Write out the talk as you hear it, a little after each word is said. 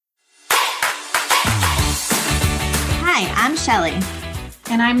I'm Shelly.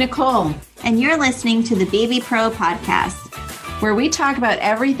 And I'm Nicole. And you're listening to the Baby Pro podcast, where we talk about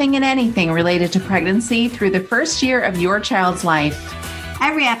everything and anything related to pregnancy through the first year of your child's life.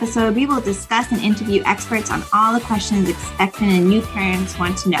 Every episode, we will discuss and interview experts on all the questions expectant and new parents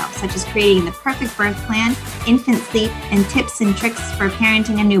want to know, such as creating the perfect birth plan, infant sleep, and tips and tricks for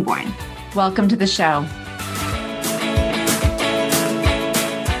parenting a newborn. Welcome to the show.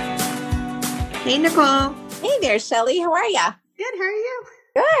 Hey, Nicole. Hey there, Shelly. How are ya? Good. How are you?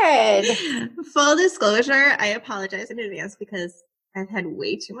 Good. Full disclosure, I apologize in advance because I've had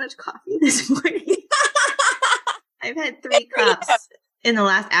way too much coffee this morning. I've had 3 cups in the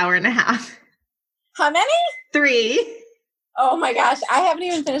last hour and a half. How many? 3. Oh my gosh. I haven't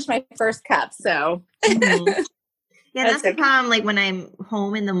even finished my first cup, so. Mm-hmm. Yeah, that's the problem. Like when I'm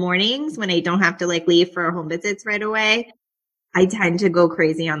home in the mornings, when I don't have to like leave for home visits right away, I tend to go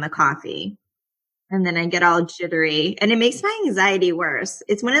crazy on the coffee. And then I get all jittery and it makes my anxiety worse.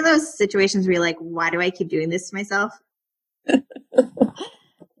 It's one of those situations where you're like, why do I keep doing this to myself?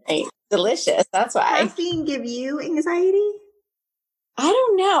 Right. Delicious. That's why. Caffeine give you anxiety? I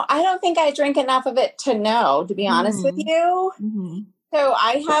don't know. I don't think I drink enough of it to know, to be honest with you. Mm-hmm. So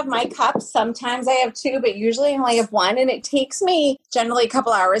I have my cups. Sometimes I have 2, but usually I only have 1. And it takes me generally a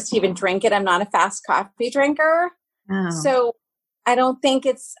couple hours to even drink it. I'm not a fast coffee drinker. Oh. So I don't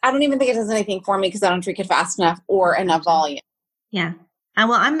even think it does anything for me because I don't drink it fast enough or enough volume. Yeah.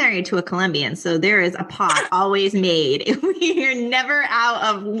 Well, I'm married to a Colombian, so there is a pot always made. You're never out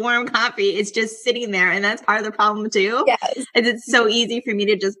of warm coffee. It's just sitting there, and that's part of the problem too. Yes. Is it's so easy for me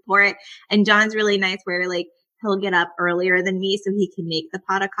to just pour it. And John's really nice where like he'll get up earlier than me so he can make the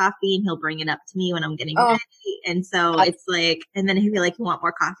pot of coffee and he'll bring it up to me when I'm getting ready. And so it's like, and then he'll be like, you want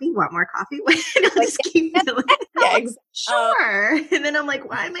more coffee? Want more coffee? And I'll just keep filling it. Yeah, exactly. Sure. And then I'm like,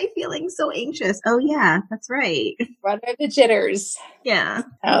 why am I feeling so anxious? Oh yeah, that's right. What are the jitters? Yeah.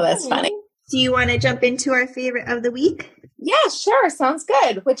 Oh, that's funny. Do you want to jump into our favorite of the week? Yeah, sure. Sounds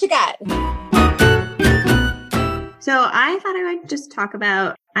good. What you got? So I thought I would just talk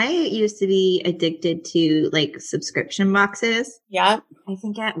about, I used to be addicted to like subscription boxes. Yeah. I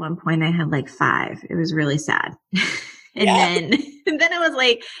think at one point I had like 5. It was really sad. And then I was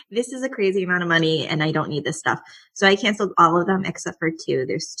like, this is a crazy amount of money and I don't need this stuff. So I canceled all of them except for 2.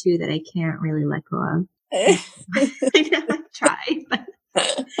 There's 2 that I can't really let go of. I tried.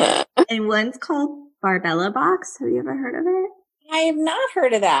 And one's called Barbella Box. Have you ever heard of it? I have not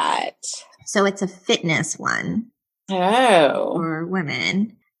heard of that. So it's a fitness one. Oh. For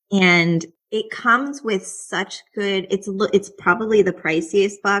women. And it comes with such good, it's probably the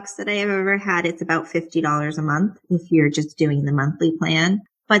priciest box that I have ever had. It's about $50 a month if you're just doing the monthly plan.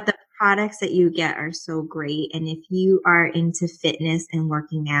 But the products that you get are so great. And if you are into fitness and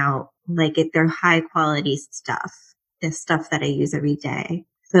working out, like they're high quality stuff, the stuff that I use every day.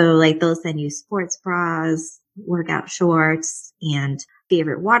 So like they'll send you sports bras, workout shorts, and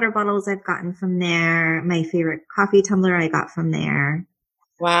favorite water bottles I've gotten from there. My favorite coffee tumbler I got from there.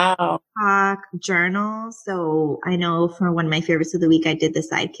 Wow. Journals. So I know for one of my favorites of the week, I did the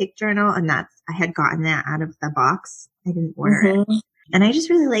Sidekick journal, and I had gotten that out of the box. I didn't order it. And I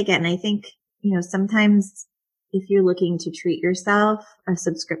just really like it. And I think, sometimes if you're looking to treat yourself, a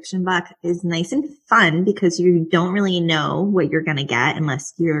subscription box is nice and fun because you don't really know what you're going to get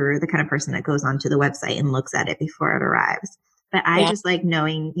unless you're the kind of person that goes onto the website and looks at it before it arrives. But I just like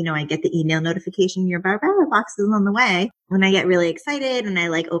knowing, I get the email notification, your Barbella box is on the way. When I get really excited and I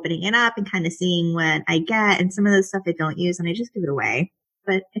like opening it up and kind of seeing what I get and some of the stuff I don't use and I just give it away.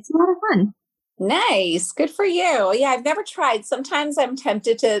 But it's a lot of fun. Nice. Good for you. Yeah, I've never tried. Sometimes I'm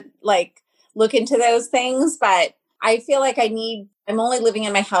tempted to like look into those things, but I feel like I'm only living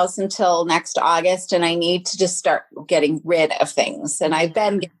in my house until next August and I need to just start getting rid of things. And I've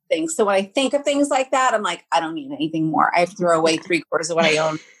been getting things. So when I think of things like that, I'm like, I don't need anything more. I throw away 3/4 of what I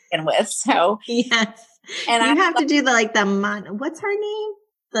own and with. So yes. And you have to do what's her name?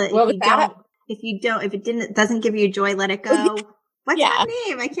 If it doesn't give you joy, let it go. What's her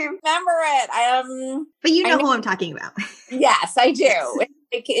name? I can't remember it. But you know who I'm talking about. Yes, I do.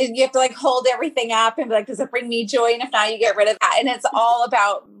 You have to like hold everything up and be like, does it bring me joy? And if not, you get rid of that. And it's all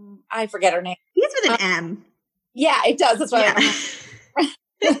about, I forget her name. It's with an M. Yeah, it does. That's what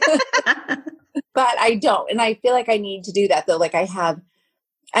But I don't. And I feel like I need to do that though. Like I'm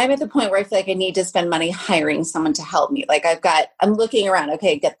at the point where I feel like I need to spend money hiring someone to help me. Like I'm looking around,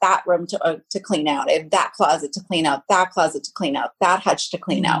 okay, get that room to clean out. I have that closet to clean out, that closet to clean out, that hutch to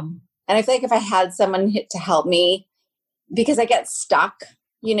clean out. And I feel like if I had someone to help me, because I get stuck,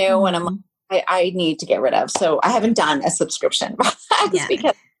 when I need to get rid of. So I haven't done a subscription because of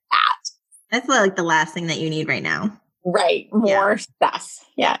that. That's like the last thing that you need right now. Right. More stuff.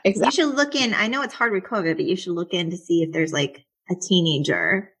 Yeah, exactly. You should look in. I know it's hard with COVID, but you should look in to see if there's like a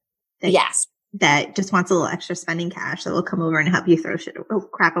teenager that just wants a little extra spending cash that will come over and help you throw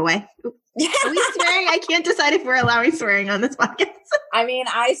crap away. Are we swearing? I can't decide if we're allowing swearing on this podcast. I mean,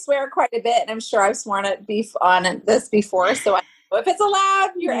 I swear quite a bit, and I'm sure I've sworn on this before. So if it's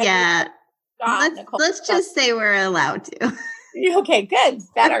allowed, Let's just say we're allowed to. Okay, good.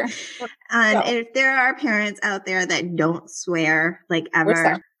 Better. And if there are parents out there that don't swear like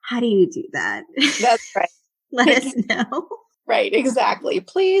ever, how do you do that? That's right. Let us know. Right, exactly.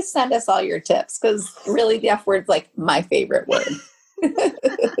 Please send us all your tips, because really the F word's like my favorite word.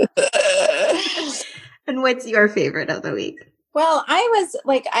 And what's your favorite of the week? Well,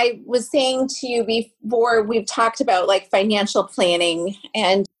 I was saying to you before, we've talked about like financial planning,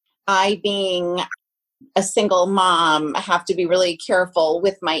 and I being a single mom, I have to be really careful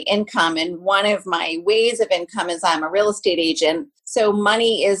with my income. And one of my ways of income is I'm a real estate agent. So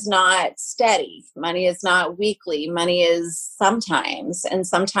money is not steady. Money is not weekly. Money is sometimes, and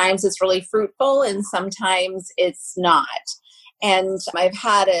sometimes it's really fruitful and sometimes it's not. And I've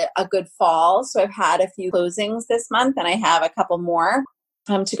had a good fall. So I've had a few closings this month, and I have a couple more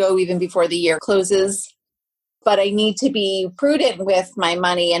to go even before the year closes. But I need to be prudent with my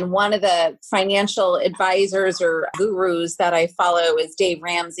money. And one of the financial advisors or gurus that I follow is Dave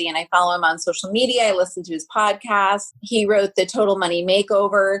Ramsey, and I follow him on social media. I listen to his podcast. He wrote The Total Money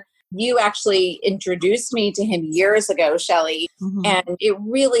Makeover. You actually introduced me to him years ago, Shelley. Mm-hmm. And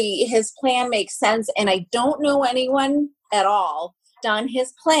his plan makes sense. And I don't know anyone at all done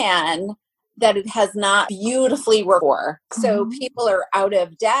his plan that it has not beautifully worked for. So people are out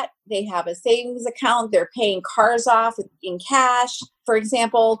of debt. They have a savings account. They're paying cars off in cash, for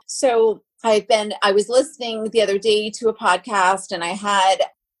example. So I was listening the other day to a podcast, and I had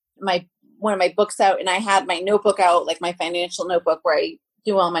one of my books out, and I had my notebook out, like my financial notebook where I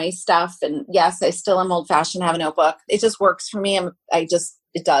do all my stuff. And yes, I still am old fashioned, have a notebook. It just works for me.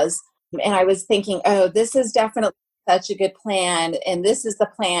 It does. And I was thinking, oh, this is definitely such a good plan. And this is the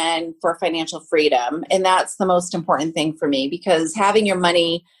plan for financial freedom. And that's the most important thing for me, because having your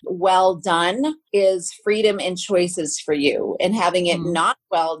money well done is freedom and choices for you. And having it not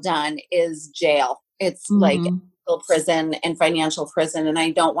well done is jail. It's like prison and financial prison. And I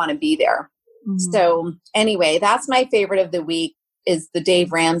don't want to be there. So anyway, that's my favorite of the week, is the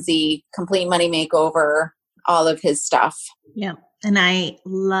Dave Ramsey Complete Money Makeover, all of his stuff. Yeah. And I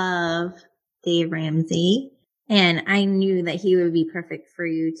love Dave Ramsey. And I knew that he would be perfect for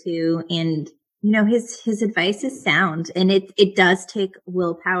you too. And, his advice is sound, and it does take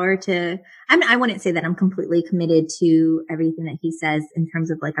willpower I wouldn't say that I'm completely committed to everything that he says in terms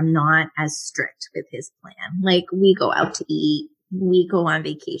of like, I'm not as strict with his plan. Like, we go out to eat, we go on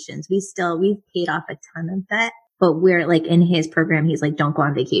vacations. We've paid off a ton of debt, but we're like, in his program, he's like, don't go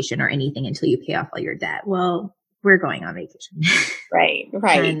on vacation or anything until you pay off all your debt. Well, we're going on vacation. Right.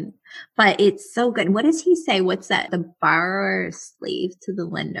 But it's so good. What does he say? What's that? The borrower is slave to the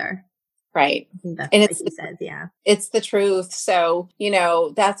lender. Right. I think that's what he says. Yeah. It's the truth. So,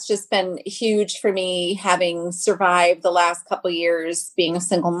 that's just been huge for me, having survived the last couple of years being a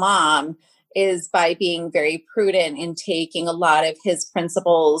single mom, is by being very prudent in taking a lot of his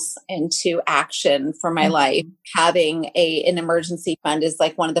principles into action for my life. Having an emergency fund is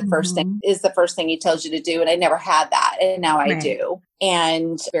like one of the first thing he tells you to do. And I never had that. And now I do.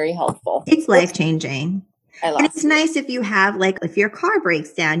 And very helpful. It's life-changing. And it's nice if you have, like, if your car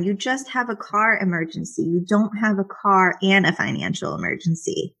breaks down, you just have a car emergency. You don't have a car and a financial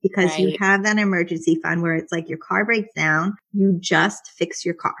emergency, because you have that emergency fund where it's like your car breaks down, you just fix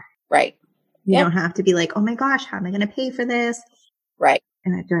your car. Right. You don't have to be like, oh my gosh, how am I going to pay for this? Right.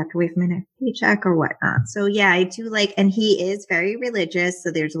 And I do have to wait for my next paycheck or whatnot. So yeah, I do and he is very religious.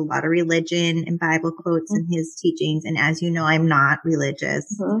 So there's a lot of religion and Bible quotes in his teachings. And as you know, I'm not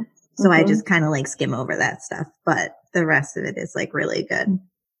religious. So I just kind of like skim over that stuff, but the rest of it is like really good.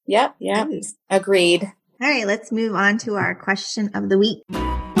 Yep. Agreed. All right, let's move on to our question of the week.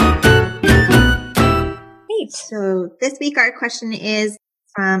 Great. So this week, our question is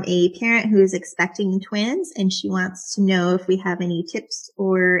from a parent who's expecting twins, and she wants to know if we have any tips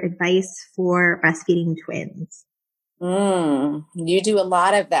or advice for breastfeeding twins. You do a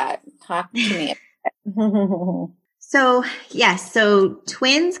lot of that. Talk to me. So yes, so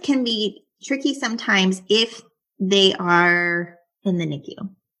twins can be tricky sometimes if they are in the NICU,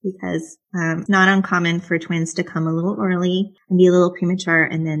 because not uncommon for twins to come a little early and be a little premature,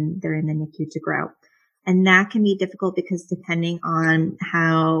 and then they're in the NICU to grow. And that can be difficult because depending on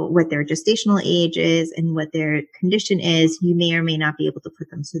what their gestational age is and what their condition is, you may or may not be able to put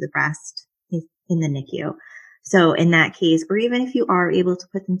them to the breast in the NICU. So in that case, or even if you are able to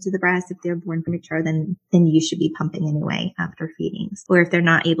put them to the breast, if they're born premature, then you should be pumping anyway after feedings. Or if they're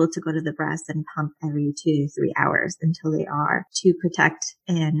not able to go to the breast, then pump every 2 to 3 hours until they are, to protect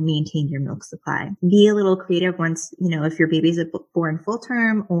and maintain your milk supply. Be a little creative once, if your baby's born full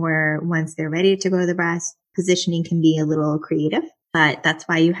term or once they're ready to go to the breast, positioning can be a little creative, but that's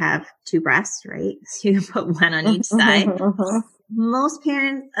why you have 2 breasts, right? So you put one on each side. Most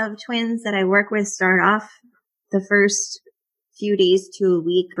parents of twins that I work with start off the first few days to a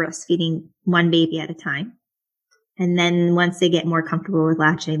week breastfeeding one baby at a time. And then once they get more comfortable with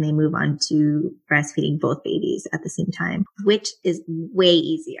latching, they move on to breastfeeding both babies at the same time, which is way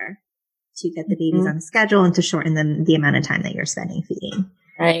easier to get the babies on a schedule and to shorten the amount of time that you're spending feeding.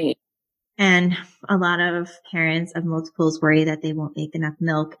 Right. And a lot of parents of multiples worry that they won't make enough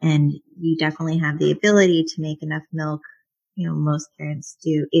milk, and you definitely have the ability to make enough milk. Most parents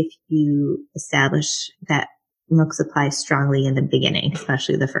do if you establish that milk supply strongly in the beginning,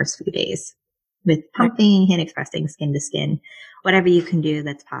 especially the first few days with pumping, hand expressing, skin to skin, whatever you can do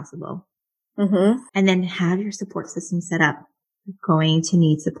that's possible. And then have your support system set up. You're going to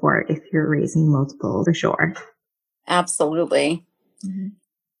need support if you're raising multiple, for sure. Absolutely.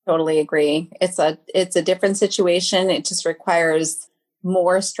 Totally agree. It's a different situation. It just requires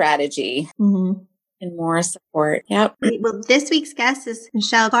more strategy and more support. Yep. Well, this week's guest is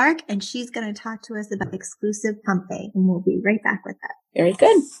Nichelle Clark, and she's going to talk to us about exclusive pumping, and we'll be right back with that. Very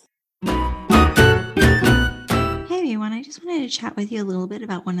good. Hey everyone, I just wanted to chat with you a little bit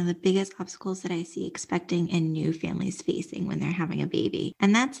about one of the biggest obstacles that I see expecting and new families facing when they're having a baby,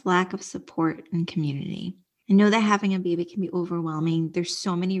 and that's lack of support and community. I know that having a baby can be overwhelming. There's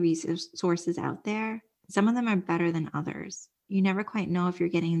so many resources out there. Some of them are better than others. You never quite know if you're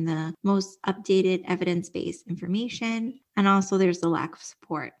getting the most updated evidence-based information. And also there's the lack of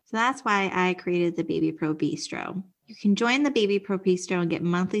support. So that's why I created the Baby Pro Bistro. You can join the Baby Pro Bistro and get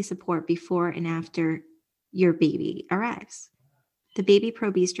monthly support before and after your baby arrives. The Baby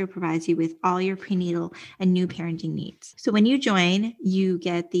Pro Bistro provides you with all your prenatal and new parenting needs. So when you join, you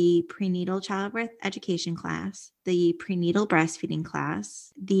get the prenatal childbirth education class, the prenatal breastfeeding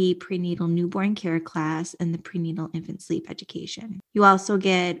class, the prenatal newborn care class, and the prenatal infant sleep education. You also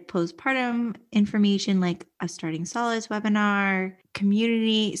get postpartum information like a starting solids webinar,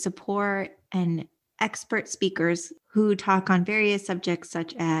 community support, and expert speakers who talk on various subjects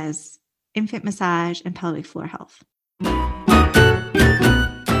such as infant massage and pelvic floor health.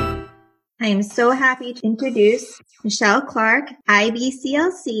 I am so happy to introduce Nichelle Clark,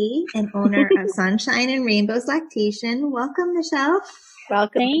 IBCLC, and owner of SonShine and Rainbows Lactation. Welcome, Nichelle.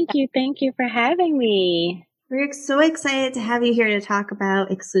 Welcome. Thank you for having me. We're so excited to have you here to talk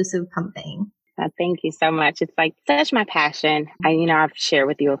about exclusive pumping. Thank you so much. It's like such my passion. I've shared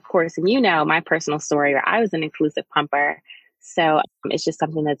with you, of course, and my personal story where I was an exclusive pumper. So it's just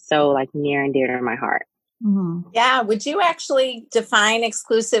something that's so near and dear to my heart. Yeah. Would you actually define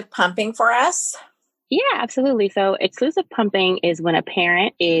exclusive pumping for us? Yeah, absolutely. So exclusive pumping is when a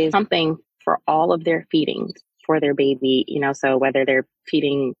parent is pumping for all of their feedings for their baby, so whether they're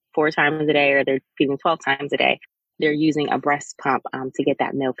feeding 4 times a day or they're feeding 12 times a day, they're using a breast pump to get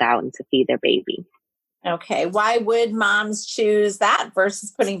that milk out and to feed their baby. Okay. Why would moms choose that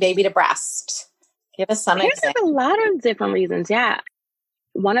versus putting baby to breast? Give us some examples. There's a lot of different reasons. Yeah.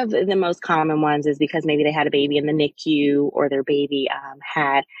 One of the most common ones is because maybe they had a baby in the NICU or their baby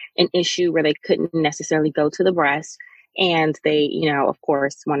had an issue where they couldn't necessarily go to the breast and they, of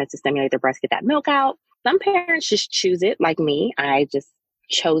course, wanted to stimulate their breast, get that milk out. Some parents just choose it like me. I just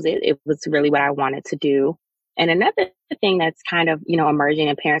chose it. It was really what I wanted to do. And another thing that's kind of, emerging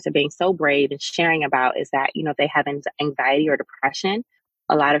and parents are being so brave and sharing about is that, if they have anxiety or depression,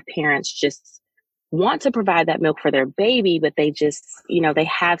 a lot of parents just want to provide that milk for their baby, but they just, they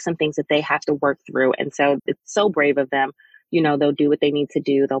have some things that they have to work through. And so it's so brave of them. They'll do what they need to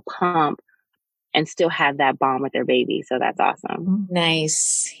do. They'll pump and still have that bond with their baby. So that's awesome.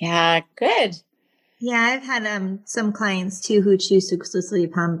 Nice. Yeah. Good. Yeah. I've had some clients too who choose to exclusively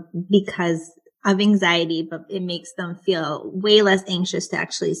pump because of anxiety, but it makes them feel way less anxious to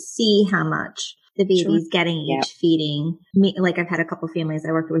actually see how much the baby's getting each feeding. Like I've had a couple families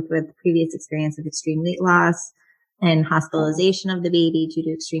I worked with previous experience of extreme weight loss and hospitalization of the baby due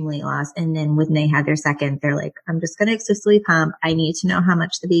to extreme weight loss. And then when they had their second, they're like, I'm just going to exclusively pump. I need to know how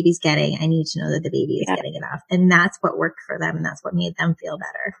much the baby's getting. I need to know that the baby is getting enough. And that's what worked for them. And that's what made them feel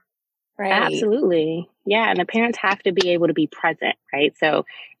better. Right. Absolutely. Yeah. And the parents have to be able to be present, right? So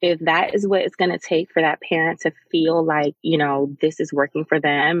if that is what it's going to take for that parent to feel like, this is working for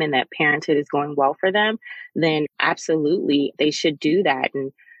them and that parenthood is going well for them, then absolutely they should do that.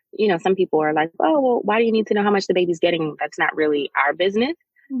 And, some people are like, oh, well, why do you need to know how much the baby's getting? That's not really our business.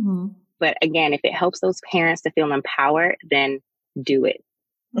 Mm-hmm. But again, if it helps those parents to feel empowered, then do it.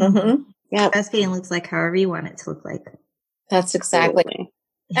 Mm-hmm. Yeah. Breastfeeding looks like however you want it to look like. That's exactly. Absolutely.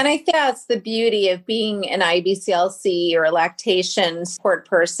 And I think that's the beauty of being an IBCLC or a lactation support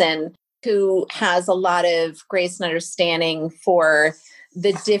person who has a lot of grace and understanding for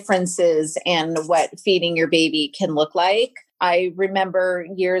the differences and what feeding your baby can look like. I remember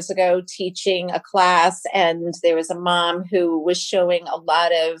years ago teaching a class, and there was a mom who was showing a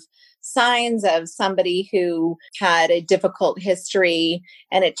lot of signs of somebody who had a difficult history.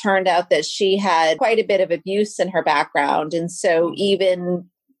 And it turned out that she had quite a bit of abuse in her background. And so even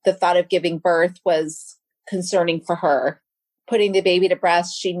the thought of giving birth was concerning for her. Putting the baby to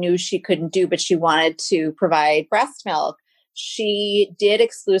breast, she knew she couldn't do, but she wanted to provide breast milk. She did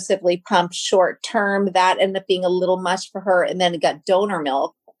exclusively pump short term. That ended up being a little much for her, and then got donor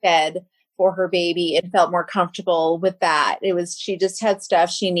milk fed for her baby and felt more comfortable with that. She just had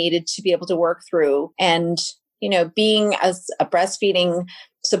stuff she needed to be able to work through. And, being as a breastfeeding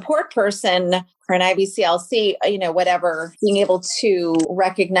support person for an IBCLC, whatever, being able to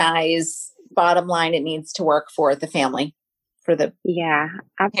recognize bottom line, it needs to work for the family. Yeah,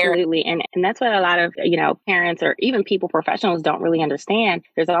 absolutely. And that's what a lot of, parents or even people, professionals don't really understand.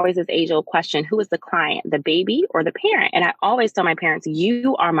 There's always this age old question, who is the client, the baby or the parent? And I always tell my parents,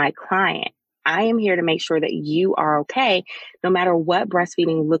 you are my client. I am here to make sure that you are okay, no matter what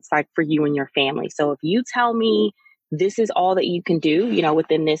breastfeeding looks like for you and your family. So if you tell me this is all that you can do,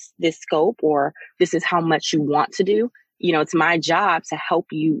 within this scope, or this is how much you want to do, it's my job to help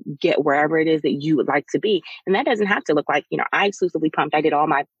you get wherever it is that you would like to be. And that doesn't have to look like, I exclusively pumped. I did all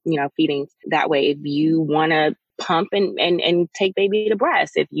my, feedings that way. If you want to pump and take baby to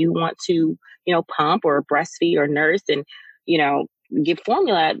breast, if you want to, pump or breastfeed or nurse and, give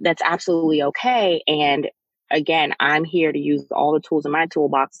formula, that's absolutely okay. And again, I'm here to use all the tools in my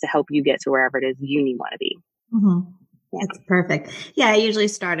toolbox to help you get to wherever it is you want to be. Mm-hmm. Yeah. That's perfect. Yeah, I usually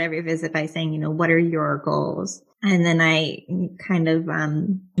start every visit by saying, what are your goals? And then I kind of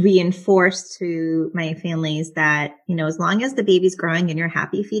reinforce to my families that, as long as the baby's growing and you're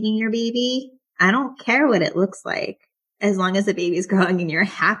happy feeding your baby, I don't care what it looks like. As long as the baby's growing and you're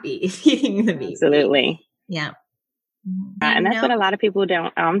happy feeding the baby. Absolutely. Yeah. And that's what a lot of people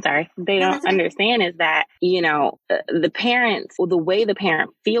don't, they don't understand is that, the parents, or the way the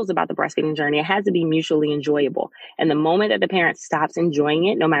parent feels about the breastfeeding journey, it has to be mutually enjoyable. And the moment that the parent stops enjoying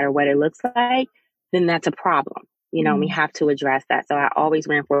it, no matter what it looks like, then that's a problem. We have to address that. So I always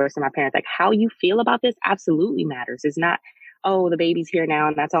reinforce to my parents, like, how you feel about this absolutely matters. It's not, oh, the baby's here now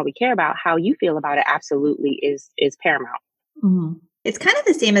and that's all we care about. How you feel about it absolutely is paramount. Mm-hmm. It's kind of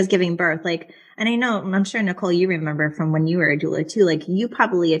the same as giving birth. And I'm sure, Nichelle, you remember from when you were a doula too, you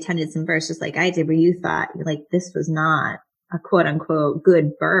probably attended some births just like I did, where you thought this was not a quote unquote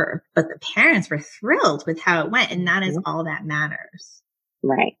good birth, but the parents were thrilled with how it went. And that is all that matters.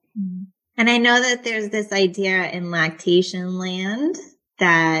 Right. Mm-hmm. And I know that there's this idea in lactation land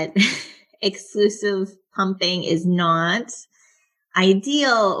that exclusive pumping is not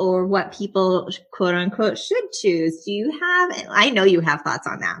ideal or what people quote unquote should choose. Do you have, I know you have thoughts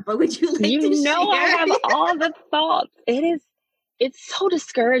on that, but would you like to share? I have all the thoughts. It's so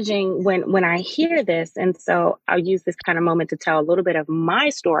discouraging when I hear this. And so I'll use this kind of moment to tell a little bit of my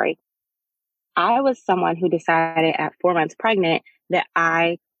story. I was someone who decided at 4 months pregnant that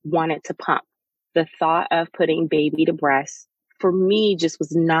I wanted to pump. The thought of putting baby to breast for me just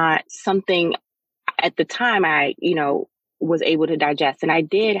was not something at the time I, was able to digest. And I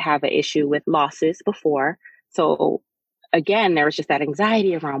did have an issue with losses before. So again, there was just that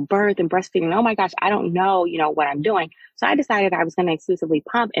anxiety around birth and breastfeeding. Oh my gosh, I don't know, what I'm doing. So I decided I was going to exclusively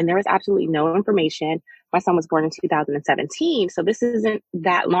pump, and there was absolutely no information. My son was born in 2017. So this isn't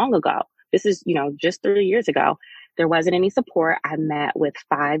that long ago. This is, just 3 years ago. There wasn't any support. I met with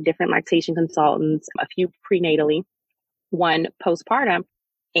 5 different lactation consultants, a few prenatally, 1 postpartum,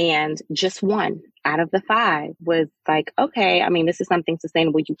 and just 1 out of the 5 was like, okay, this is something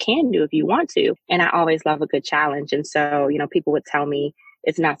sustainable you can do if you want to. And I always love a good challenge. And so, people would tell me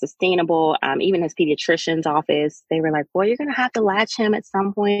it's not sustainable. Even his pediatrician's office, they were like, well, you're going to have to latch him at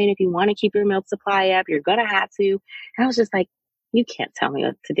some point. If you want to keep your milk supply up, you're going to have to. And I was just like, you can't tell me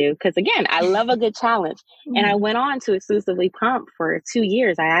what to do. Because again, I love a good challenge. And I went on to exclusively pump for 2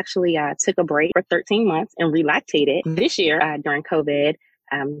 years. I actually took a break for 13 months and relactated this year during COVID.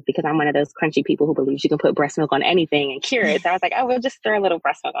 Because I'm one of those crunchy people who believes you can put breast milk on anything and cure it. So I was like, oh, we'll just throw a little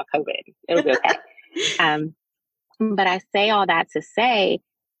breast milk on COVID. It'll be okay. But I say all that to say,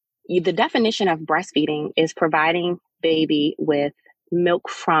 the definition of breastfeeding is providing baby with milk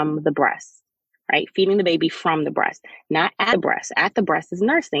from the breast, right? Feeding the baby from the breast, not at the breast. At the breast is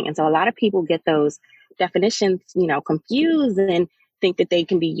nursing. And so a lot of people get those definitions, confused and think that they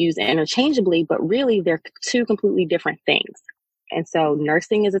can be used interchangeably, but really they're two completely different things. And so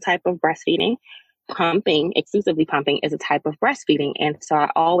nursing is a type of breastfeeding. Pumping, exclusively pumping, is a type of breastfeeding. And so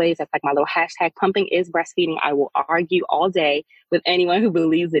that's like my little hashtag, pumping is breastfeeding. I will argue all day with anyone who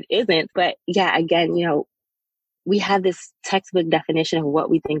believes it isn't. But yeah, again, we have this textbook definition of what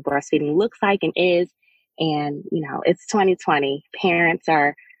we think breastfeeding looks like and is. And, it's 2020. Parents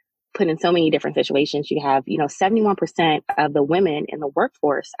are put in so many different situations. You have, 71% of the women in the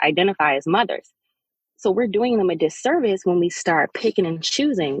workforce identify as mothers. So we're doing them a disservice when we start picking and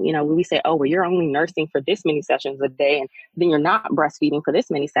choosing, when we say, oh, well, you're only nursing for this many sessions a day, and then you're not breastfeeding for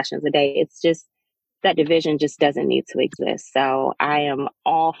this many sessions a day. It's just, that division just doesn't need to exist. So I am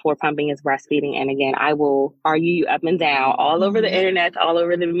all for pumping is breastfeeding. And again, I will argue you up and down all over the internet, all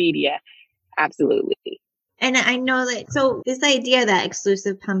over the media. Absolutely. And I know that, so this idea that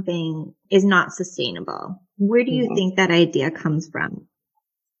exclusive pumping is not sustainable, where do you think that idea comes from?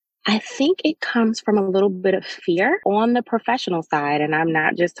 I think it comes from a little bit of fear on the professional side. And I'm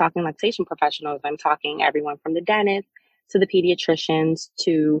not just talking lactation professionals. I'm talking everyone from the dentist to the pediatricians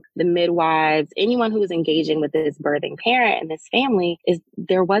to the midwives, anyone who is engaging with this birthing parent and this family.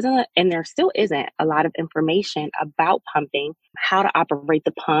 There wasn't, and there still isn't, a lot of information about pumping, how to operate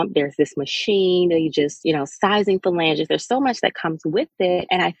the pump. There's this machine that you just, sizing phalanges. There's so much that comes with it.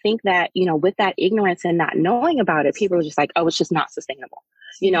 And I think that, with that ignorance and not knowing about it, people are just like, oh, it's just not sustainable.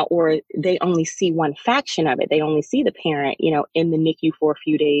 Or they only see one faction of it. They only see the parent, in the NICU for a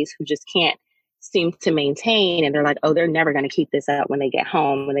few days who just can't seem to maintain. And they're like, oh, they're never going to keep this up when they get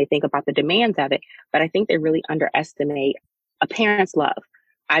home, when they think about the demands of it. But I think they really underestimate a parent's love.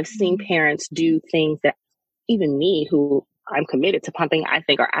 I've seen parents do things that even me, who I'm committed to pumping, I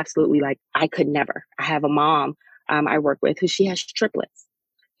think are absolutely like, I could never. I have a mom I work with who she has triplets.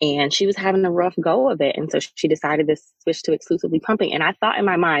 And she was having a rough go of it. And so she decided to switch to exclusively pumping. And I thought in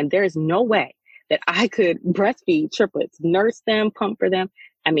my mind, there is no way that I could breastfeed triplets, nurse them, pump for them.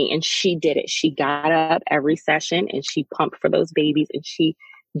 And she did it. She got up every session and she pumped for those babies and she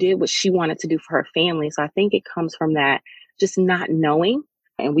did what she wanted to do for her family. So I think it comes from that, just not knowing.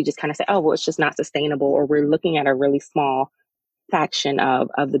 And we just kind of say, oh, well, it's just not sustainable, or we're looking at a really small fraction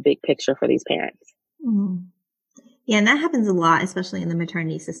of the big picture for these parents. Mm-hmm. Yeah, and that happens a lot, especially in the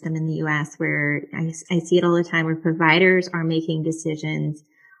maternity system in the U.S., where I see it all the time, where providers are making decisions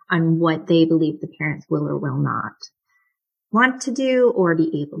on what they believe the parents will or will not want to do or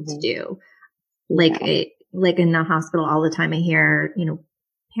be able to do. Like in the hospital all the time, I hear,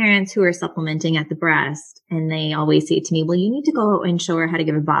 parents who are supplementing at the breast, and they always say to me, well, you need to go and show her how to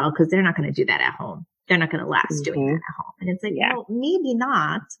give a bottle because they're not going to do that at home. They're not going to last doing that at home. And it's like, well, maybe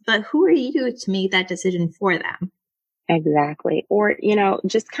not, but who are you to make that decision for them? Exactly. Or,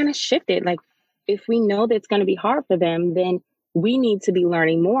 just kind of shift it. Like, if we know that it's going to be hard for them, then we need to be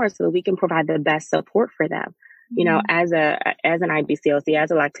learning more so that we can provide the best support for them. As an IBCLC,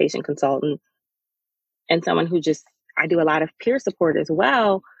 as a lactation consultant, and someone who I do a lot of peer support as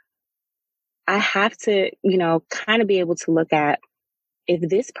well. I have to, kind of be able to look at, if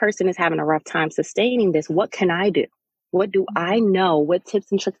this person is having a rough time sustaining this, what can I do? What do I know? What tips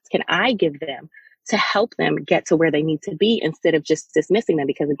and tricks can I give them to help them get to where they need to be, instead of just dismissing them?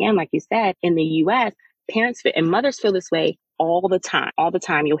 Because again, like you said, in the US, parents and mothers feel this way all the time. All the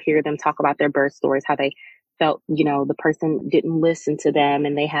time, you'll hear them talk about their birth stories, how they felt, the person didn't listen to them,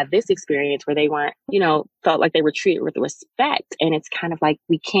 and they had this experience where they weren't, felt like they were treated with respect. And it's kind of like,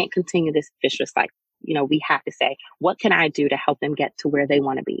 we can't continue this vicious cycle. We have to say, what can I do to help them get to where they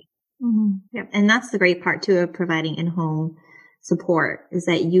want to be? Mm-hmm. Yeah. And that's the great part too of providing in-home support, is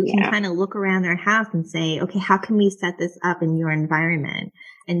that you can kind of look around their house and say, okay, how can we set this up in your environment,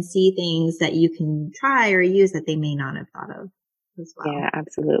 and see things that you can try or use that they may not have thought of as well. Yeah,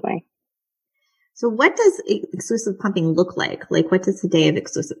 absolutely. So what does exclusive pumping look like? Like, what does a day of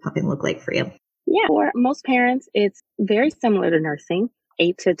exclusive pumping look like for you? Yeah, for most parents, it's very similar to nursing,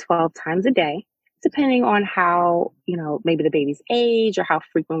 8 to 12 times a day, depending on how, maybe the baby's age or how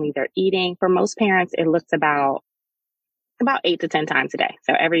frequently they're eating. For most parents, it looks about 8 to 10 times a day.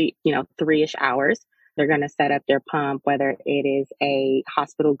 So every, 3-ish hours. They're going to set up their pump, whether it is a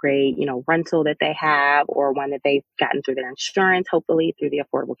hospital grade, rental that they have, or one that they've gotten through their insurance, hopefully through the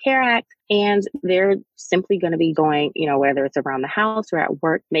Affordable Care Act. And they're simply going to be going, whether it's around the house or at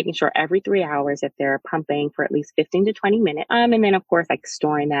work, making sure every 3 hours that they're pumping for at least 15 to 20 minutes. And then of course, like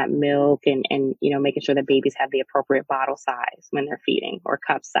storing that milk and making sure that babies have the appropriate bottle size when they're feeding, or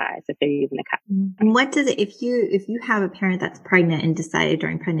cup size if they're using a cup. And what does it, if you have a parent that's pregnant and decided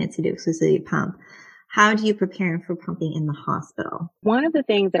during pregnancy to exclusively pump, how do you prepare them for pumping in the hospital? One of the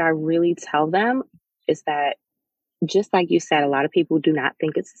things that I really tell them is that, just like you said, a lot of people do not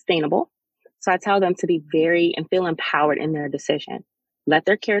think it's sustainable. So I tell them to be and feel empowered in their decision. Let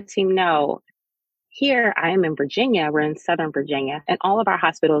their care team know, here I am in Virginia, we're in Southern Virginia, and all of our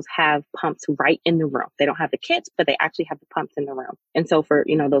hospitals have pumps right in the room. They don't have the kits, but they actually have the pumps in the room. And so for,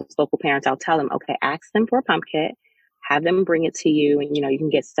 those local parents, I'll tell them, okay, ask them for a pump kit, have them bring it to you, and, you can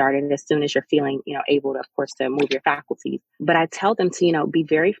get started as soon as you're feeling, able to, of course, to move your faculties. But I tell them to, be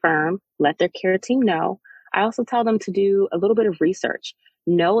very firm, let their care team know. I also tell them to do a little bit of research.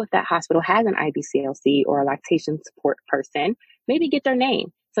 Know if that hospital has an IBCLC or a lactation support person, maybe get their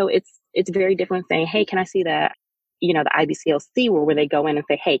name. So it's very different saying, hey, can I see the IBCLC, where they go in and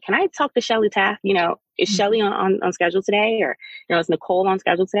say, hey, can I talk to Shelly Taft? Is Shelly on schedule today? Or, is Nicole on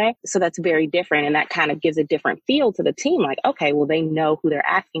schedule today? So that's very different. And that kind of gives a different feel to the team. Like, okay, well, they know who they're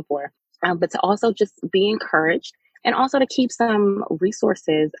asking for. But to also just be encouraged, and also to keep some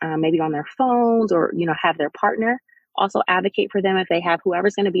resources, maybe on their phones, or, have their partner also advocate for them. If they have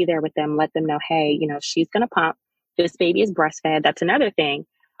whoever's going to be there with them, let them know, hey, she's going to pump. This baby is breastfed. That's another thing.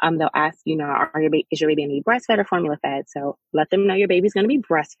 They'll ask, is your baby going to be breastfed or formula fed? So let them know your baby's going to be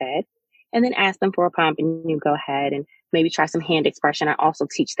breastfed, and then ask them for a pump, and you go ahead and maybe try some hand expression. I also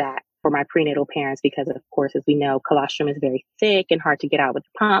teach that for my prenatal parents because, of course, as we know, colostrum is very thick and hard to get out with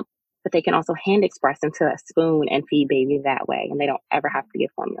the pump, but they can also hand express into a spoon and feed baby that way, and they don't ever have to give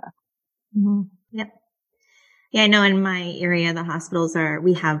formula. Mm-hmm. Yep. Yeah, I know in my area, the hospitals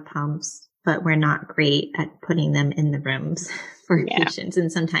we have pumps, but we're not great at putting them in the rooms for patients.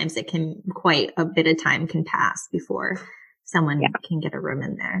 And sometimes quite a bit of time can pass before someone can get a room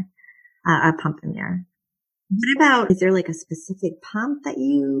in there, a pump in there. What about, is there like a specific pump that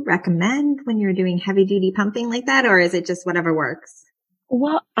you recommend when you're doing heavy duty pumping like that? Or is it just whatever works?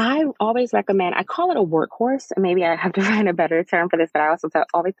 Well, I always recommend, I call it a workhorse. Maybe I have to find a better term for this, but I also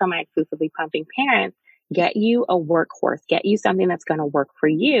always tell my exclusively pumping parents, get you a workhorse, get you something that's going to work for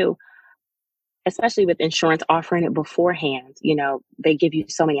you, especially with insurance offering it beforehand. They give you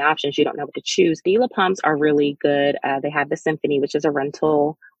so many options, you don't know what to choose. Dela pumps are really good. They have the Symphony, which is a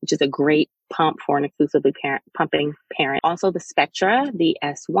rental, which is a great pump for an exclusively pumping parent. Also the Spectra, the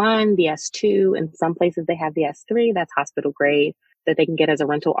S1, the S2, in some places they have the S3, that's hospital grade, that they can get as a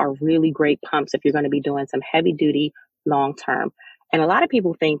rental, are really great pumps if you're going to be doing some heavy duty long term. And a lot of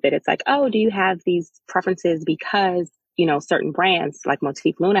people think that it's like, oh, do you have these preferences because, certain brands like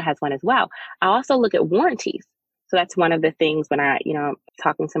Motif Luna has one as well. I also look at warranties. So that's one of the things when I,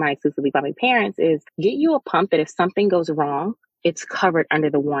 talking to my exclusively pumping parents is get you a pump that if something goes wrong, it's covered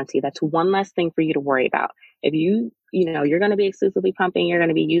under the warranty. That's one less thing for you to worry about. If you're going to be exclusively pumping, you're going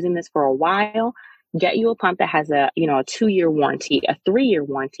to be using this for a while, get you a pump that has a 2-year warranty, a 3-year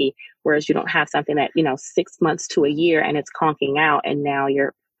warranty, whereas you don't have something that, 6 months to a year and it's conking out and now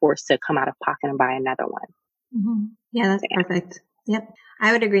you're forced to come out of pocket and buy another one. Mm-hmm. Yeah, that's perfect. Yep.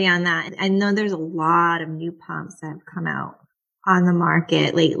 I would agree on that. I know there's a lot of new pumps that have come out on the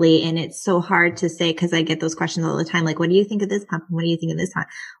market lately, and it's so hard to say because I get those questions all the time. Like, what do you think of this pump? And what do you think of this pump?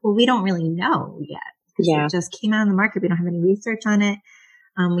 Well, we don't really know yet because it just came out on the market. We don't have any research on it.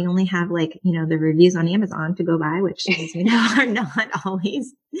 We only have the reviews on Amazon to go by, which as we know are not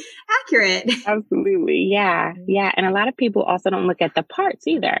always accurate. Absolutely. Yeah. Yeah. And a lot of people also don't look at the parts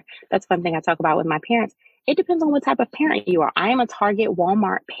either. That's one thing I talk about with my parents. It depends on what type of parent you are. I am a Target,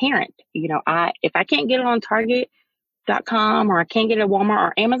 Walmart parent. If I can't get it on Target.com or I can't get it at Walmart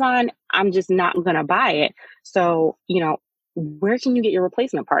or Amazon, I'm just not going to buy it. So, where can you get your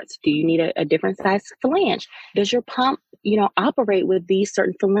replacement parts? Do you need a different size flange? Does your pump, operate with these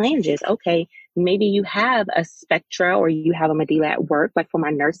certain flanges? Okay, maybe you have a Spectra or you have a Medela at work. Like for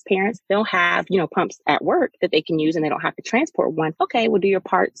my nurse parents, they'll have, pumps at work that they can use and they don't have to transport one. Okay, well, do your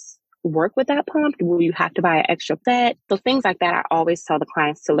parts work with that pump? Will you have to buy an extra set? So things like that, I always tell the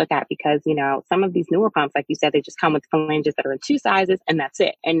clients to look at because, some of these newer pumps, like you said, they just come with flanges that are in 2 sizes and that's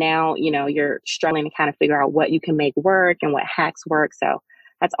it. And now, you're struggling to kind of figure out what you can make work and what hacks work. So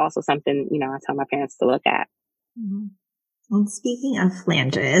that's also something, I tell my parents to look at. Mm-hmm. And speaking of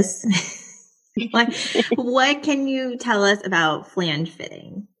flanges, what can you tell us about flange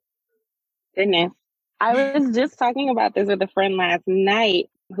fitting? Goodness. I was just talking about this with a friend last night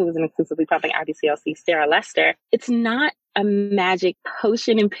who was an exclusively pumping IBCLC, Sarah Lester. It's not a magic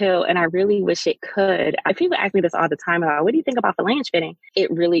potion and pill, and I really wish it could. People ask me this all the time about, what do you think about flange fitting?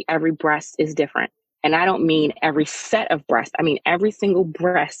 Every breast is different. And I don't mean every set of breasts. I mean, every single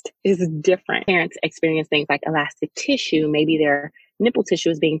breast is different. Parents experience things like elastic tissue. Maybe their nipple tissue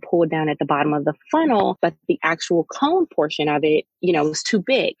is being pulled down at the bottom of the funnel, but the actual cone portion of it, is too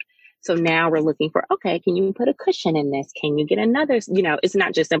big. So now we're looking for, okay, can you put a cushion in this? Can you get another, it's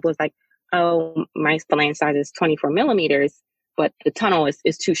not just simple as like, oh, my flange size is 24 millimeters, but the tunnel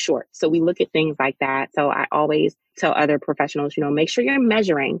is too short. So we look at things like that. So I always tell other professionals, make sure you're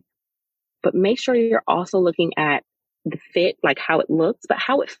measuring, but make sure you're also looking at the fit, like how it looks, but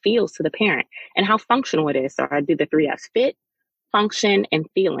how it feels to the parent and how functional it is. So I do the 3Fs: fit, function, and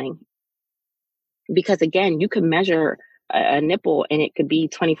feeling. Because again, you could measure a nipple and it could be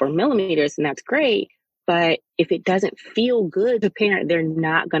 24 millimeters and that's great. But if it doesn't feel good to the parent, they're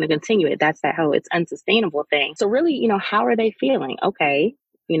not going to continue it. That's that whole it's unsustainable thing. So really, how are they feeling? Okay.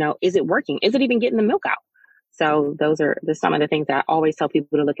 Is it working? Is it even getting the milk out? So those are some of the things that I always tell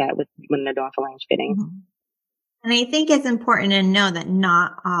people to look at when they're doing flange fitting. Mm-hmm. And I think it's important to know that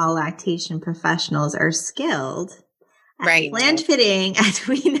not all lactation professionals are skilled at flange fitting, as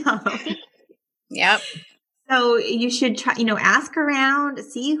we know. Yep. So you should try, ask around,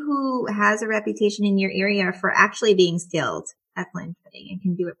 see who has a reputation in your area for actually being skilled at flange fitting and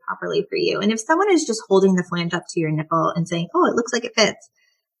can do it properly for you. And if someone is just holding the flange up to your nipple and saying, oh, it looks like it fits,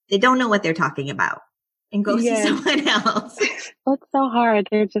 they don't know what they're talking about. And go see someone else. It's so hard.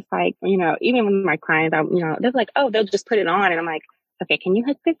 They're just like, even with my clients, they're like, oh, they'll just put it on. And I'm like, okay, can you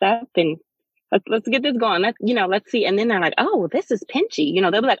hook this up? And let's get this going. Let's see. And then they're like, oh, this is pinchy.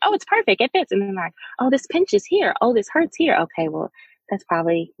 They'll be like, oh, it's perfect. It fits. And then they're like, oh, this pinches here. Oh, this hurts here. Okay, well, that's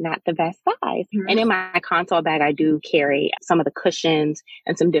probably not the best size. Mm-hmm. And in my console bag, I do carry some of the cushions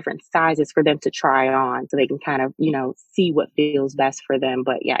and some different sizes for them to try on so they can kind of, see what feels best for them.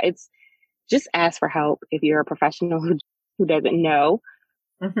 But yeah, it's just ask for help if you're a professional who doesn't know.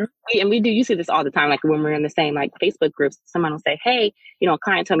 Mm-hmm. You see this all the time. Like when we're in the same Facebook groups, someone will say, hey, a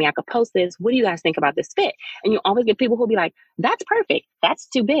client told me I could post this. What do you guys think about this fit? And you always get people who'll be like, that's perfect. That's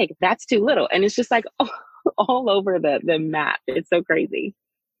too big. That's too little. And it's just like all over the map. It's so crazy.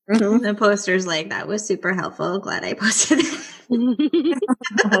 Mm-hmm. The posters that was super helpful. Glad I posted it.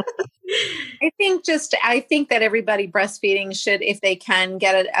 I think that everybody breastfeeding should, if they can,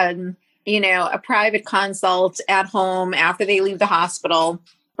 get a private consult at home after they leave the hospital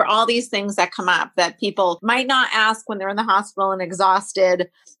for all these things that come up that people might not ask when they're in the hospital and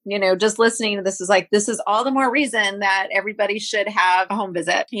exhausted. Just listening to this is all the more reason that everybody should have a home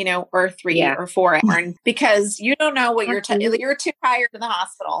visit, or 3 or 4 hours, because you don't know what you're too tired in the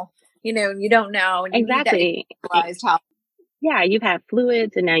hospital, you don't know. And exactly. How. Yeah, you've had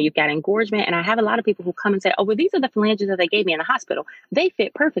fluids and now you've got engorgement. And I have a lot of people who come and say, oh, well, these are the phalanges that they gave me in the hospital. They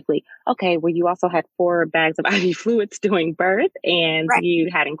fit perfectly. Okay, well, you also had 4 bags of IV fluids during birth and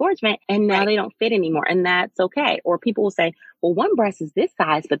you had engorgement and now they don't fit anymore. And that's okay. Or people will say, well, one breast is this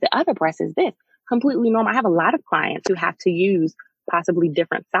size, but the other breast is this. Completely normal. I have a lot of clients who have to use possibly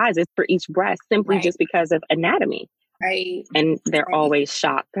different sizes for each breast simply just because of anatomy. Right. And they're always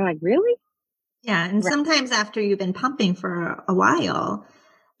shocked. They're like, really? Yeah. And sometimes after you've been pumping for a while,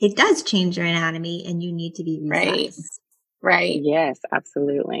 it does change your anatomy and you need to be resized. Right. Yes,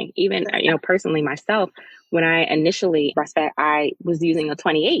 absolutely. Even, personally myself, when I initially breastfed, I was using a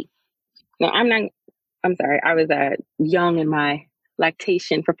 28. Now I was young in my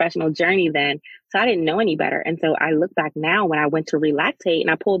lactation professional journey then. So I didn't know any better. And so I look back now when I went to relactate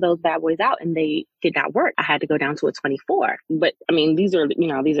and I pulled those bad boys out and they did not work. I had to go down to a 24. But I mean, these are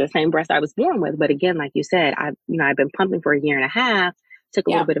the same breasts I was born with. But again, like you said, I've been pumping for a year and a half, took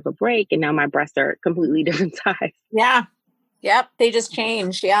a little bit of a break, and now my breasts are completely different size. Yeah. Yep. They just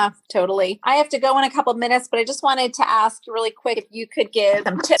changed. Yeah, totally. I have to go in a couple of minutes, but I just wanted to ask really quick if you could give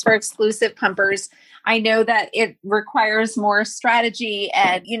some tips for exclusive pumpers. I know that it requires more strategy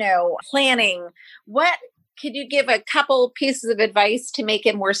and, planning. What could you give a couple pieces of advice to make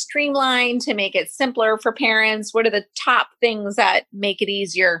it more streamlined, to make it simpler for parents? What are the top things that make it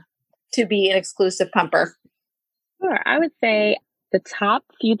easier to be an exclusive pumper? Sure. I would say the top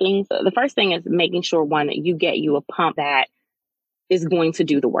few things, the first thing is making sure, one, that you get you a pump that is going to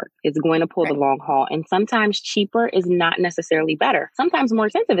do the work. It's going to pull the long haul. And sometimes cheaper is not necessarily better. Sometimes more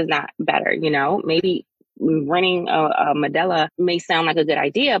expensive is not better. Maybe renting a Medela may sound like a good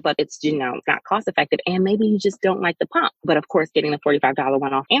idea, but it's, it's not cost effective. And maybe you just don't like the pump. But of course, getting the $45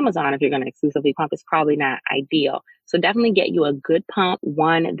 one off Amazon, if you're going to exclusively pump, is probably not ideal. So definitely get you a good pump,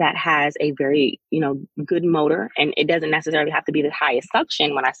 one that has a very, good motor. And it doesn't necessarily have to be the highest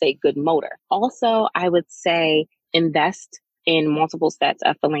suction when I say good motor. Also, I would say invest in multiple sets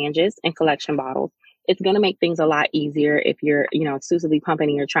of phalanges and collection bottles. It's going to make things a lot easier if you're, exclusively pumping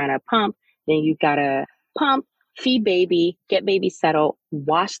and you're trying to pump. Then you've got to pump, feed baby, get baby settled,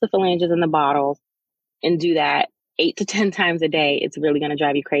 wash the phalanges in the bottles, and do that 8 to 10 times a day. It's really going to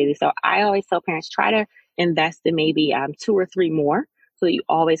drive you crazy. So I always tell parents, try to invest in maybe 2 or 3 more so that you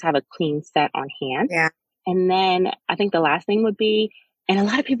always have a clean set on hand. Yeah. And then I think the last thing would be, and a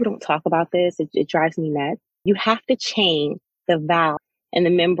lot of people don't talk about this, it drives me nuts. You have to change the valve and the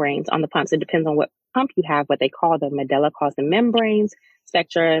membranes on the pumps. It depends on what pump you have, what they call them. Medela calls them membranes.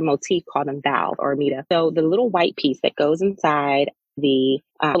 Spectra and Motif call them valve or meter. So the little white piece that goes inside the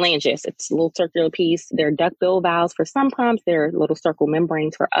phalanges, it's a little circular piece. There are duckbill valves for some pumps. There are little circle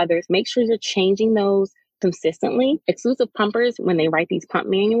membranes for others. Make sure you're changing those consistently. Exclusive pumpers, when they write these pump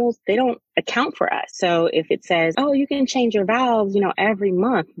manuals, they don't account for us. So if it says, oh, you can change your valves, every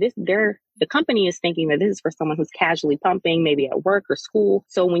month, the company is thinking that this is for someone who's casually pumping, maybe at work or school.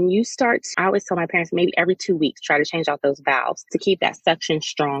 So when you start, I always tell my parents, maybe every 2 weeks, try to change out those valves to keep that suction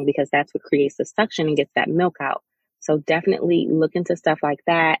strong, because that's what creates the suction and gets that milk out. So definitely look into stuff like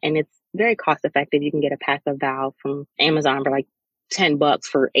that. And it's very cost effective. You can get a pack of valve from Amazon for like $10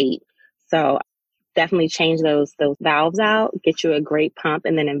 for 8. So definitely change those valves out, get you a great pump,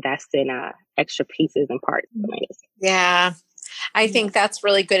 and then invest in extra pieces and parts. Yeah. I think that's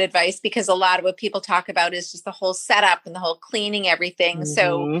really good advice, because a lot of what people talk about is just the whole setup and the whole cleaning everything. Mm-hmm.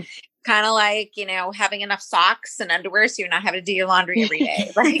 So kind of like, having enough socks and underwear so you're not having to do your laundry every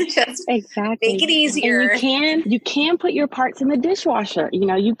day. Like, just exactly. Make it easier. And you can put your parts in the dishwasher.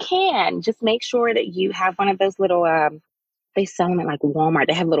 You can just make sure that you have one of those little, they sell them at like Walmart.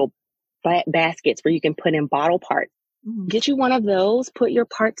 They have little baskets where you can put in bottle parts. Mm-hmm. Get you one of those, put your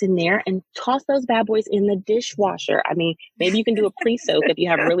parts in there, and toss those bad boys in the dishwasher. I mean, maybe you can do a pre-soak if you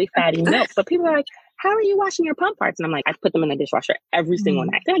have really fatty milk. But people are like, how are you washing your pump parts? And I'm like, I put them in the dishwasher every single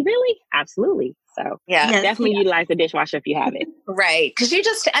night. They're like, really? Absolutely. So definitely utilize the dishwasher if you have it. Right. Because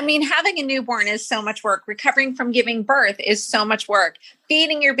having a newborn is so much work. Recovering from giving birth is so much work.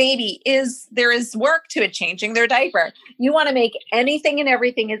 Feeding your baby there is work to it, changing their diaper. You want to make anything and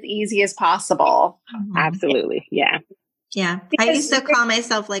everything as easy as possible. Mm-hmm. Absolutely. Yeah. Yeah. I used to call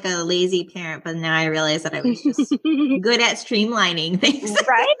myself like a lazy parent, but now I realize that I was just good at streamlining things.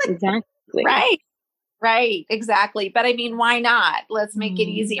 Right. Exactly. Right. Exactly. But why not? Let's make it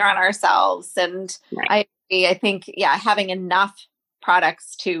easier on ourselves. And I think, having enough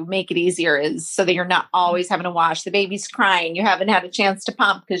products to make it easier is so that you're not always having to wash. The baby's crying. You haven't had a chance to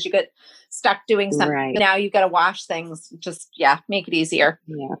pump because you got stuck doing something. Right. Now you've got to wash things. Just, make it easier.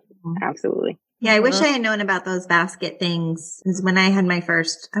 Yeah, absolutely. Yeah, I wish I had known about those basket things, because when I had my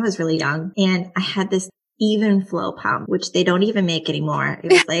first, I was really young, and I had this even flow pump, which they don't even make anymore.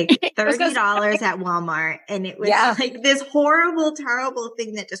 It was like $30 at Walmart, and it was like this horrible, terrible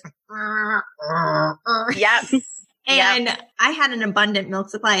thing that just went. Yes. And I had an abundant milk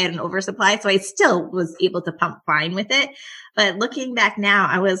supply and an oversupply, so I still was able to pump fine with it. But looking back now,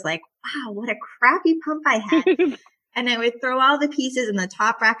 I was like, wow, what a crappy pump I had. And I would throw all the pieces in the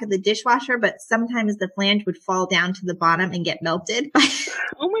top rack of the dishwasher, but sometimes the flange would fall down to the bottom and get melted.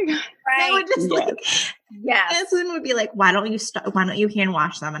 Oh my God. Right. I would just Evelyn would be like, why don't you hand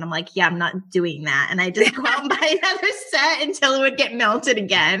wash them? And I'm like, yeah, I'm not doing that. And I just go out and buy another set until it would get melted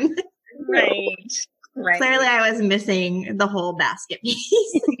again. Right. Clearly I was missing the whole basket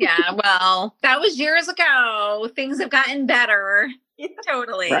piece. Yeah. Well, that was years ago. Things have gotten better. Yeah.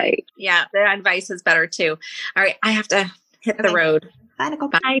 Totally. Right. Yeah. The advice is better too. All right. I have to hit the road. Bye, Nicole.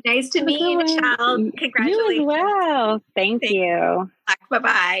 Bye. Nice to meet you, Nichelle. Congratulations. You as well. Thank you.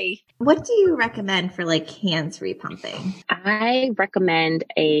 Bye-bye. What do you recommend for like hands-free pumping? I recommend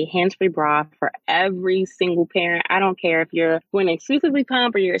a hands-free bra for every single parent. I don't care if you're going to exclusively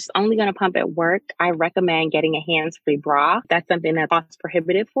pump or you're only going to pump at work. I recommend getting a hands-free bra. That's something that's cost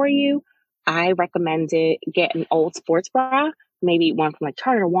prohibitive for you. I recommend get an old sports bra, maybe one from like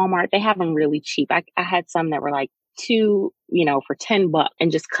Target or Walmart. They have them really cheap. I had some that were like $2, for $10,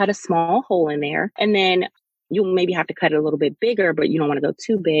 and just cut a small hole in there. And then you'll maybe have to cut it a little bit bigger, but you don't want to go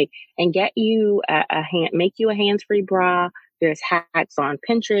too big, and get you make you a hands-free bra There's hacks on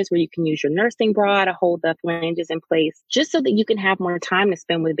Pinterest where you can use your nursing bra to hold the flanges in place just so that you can have more time to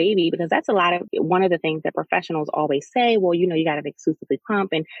spend with baby, because that's one of the things that professionals always say, well, you got to exclusively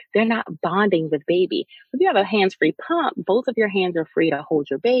pump, and they're not bonding with baby. If you have a hands-free pump, both of your hands are free to hold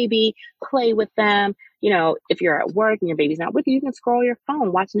your baby, play with them. If you're at work and your baby's not with you, you can scroll your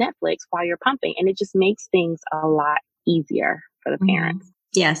phone, watch Netflix while you're pumping, and it just makes things a lot easier for the parents.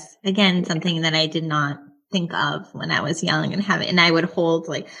 Yes. Again, something that I did not think of when I was young and I would hold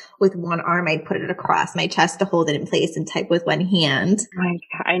with one arm, I'd put it across my chest to hold it in place and type with one hand.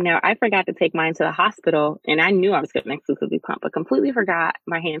 I know. I forgot to take mine to the hospital, and I knew I was going to exclusively pump, but completely forgot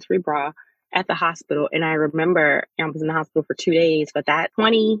my hands-free bra at the hospital. And I remember I was in the hospital for 2 days, but that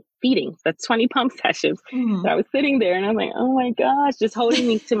 20 feedings, that's 20 pump sessions. So I was sitting there and I'm like, oh my gosh, just holding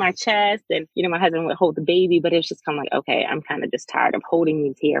me to my chest. And, my husband would hold the baby, but it's just kind of like, okay, I'm kind of just tired of holding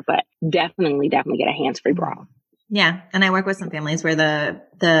these here, but definitely get a hands-free bra. Yeah. And I work with some families where the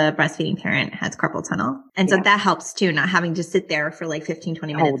breastfeeding parent has carpal tunnel. And so that helps too, not having to sit there for 15,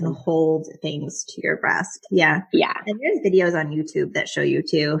 20 minutes and hold things to your breast. Yeah. Yeah. And there's videos on YouTube that show you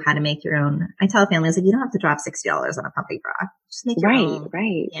too how to make your own. I tell families, you don't have to drop $60 on a pumping bra. Just make your own.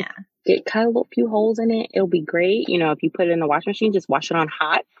 Right. Yeah. Cut a few holes in it. It'll be great. If you put it in the washing machine, just wash it on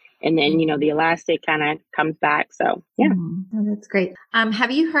hot. And then, the elastic kind of comes back. So, yeah. Oh, that's great. Have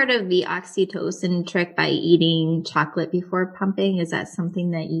you heard of the oxytocin trick by eating chocolate before pumping? Is that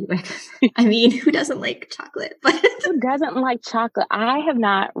something that you recommend? I mean, who doesn't like chocolate? Who doesn't like chocolate? I have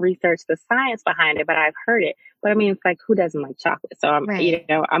not researched the science behind it, but I've heard it. But I mean, it's who doesn't like chocolate? So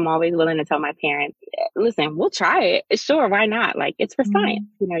I'm always willing to tell my parents, listen, we'll try it. Sure, why not? It's for science.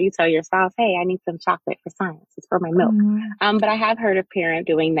 You tell your spouse, hey, I need some chocolate for science. It's for my milk. But I have heard of parents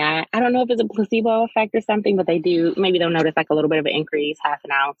doing that. I don't know if it's a placebo effect or something, but they do. Maybe they'll notice a little bit of an increase, half an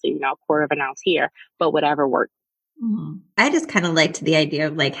ounce, a quarter of an ounce here, but whatever works. I just kind of liked the idea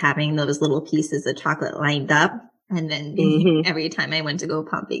of having those little pieces of chocolate lined up. And then every time I went to go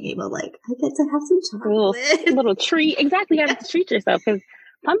pump, being able I get to have some chocolate. Little treat. Exactly. You have to treat yourself because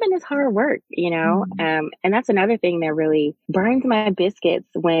pumping is hard work, and that's another thing that really burns my biscuits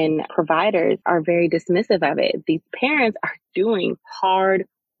when providers are very dismissive of it. These parents are doing hard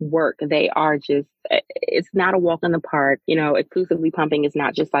work. They are it's not a walk in the park. Exclusively pumping is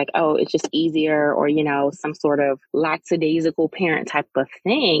not just it's just easier or, some sort of lackadaisical parent type of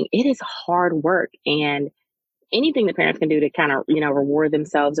thing. It is hard work, and anything that parents can do to kind of, reward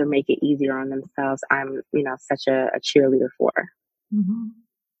themselves or make it easier on themselves, I'm, such a cheerleader for.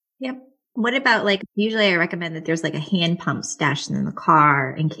 Yep. What about usually I recommend that there's a hand pump stashed in the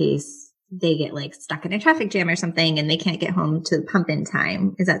car in case they get stuck in a traffic jam or something and they can't get home to pump in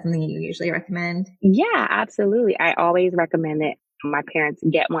time. Is that something you usually recommend? Yeah, absolutely. I always recommend that my parents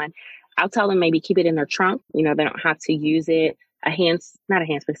get one. I'll tell them maybe keep it in their trunk. They don't have to use it.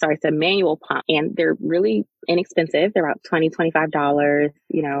 It's a manual pump, and they're really inexpensive. They're about $20, $25,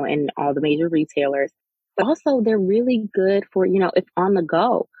 in all the major retailers. But also they're really good for, if on the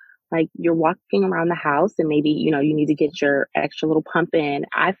go, you're walking around the house and maybe, you need to get your extra little pump in.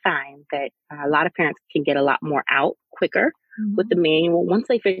 I find that a lot of parents can get a lot more out quicker with the manual once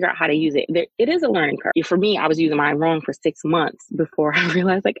they figure out how to use it. It is a learning curve. For me, I was using mine wrong for 6 months before I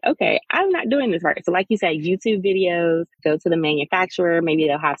realized okay, I'm not doing this right. So like you said, YouTube videos, go to the manufacturer, maybe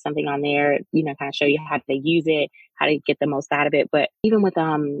they'll have something on there, kind of show you how to use it, how to get the most out of it. But even with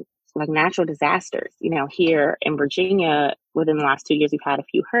natural disasters, here in Virginia, within the last 2 years, we've had a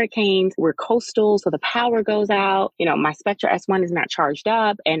few hurricanes. We're coastal, so the power goes out. My Spectra S1 is not charged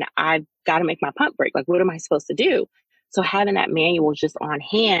up and I've got to make my pump break. What am I supposed to do? So having that manual just on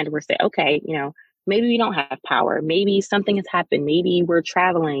hand, we're saying, okay, maybe we don't have power. Maybe something has happened. Maybe we're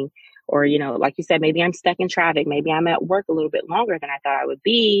traveling or, like you said, maybe I'm stuck in traffic. Maybe I'm at work a little bit longer than I thought I would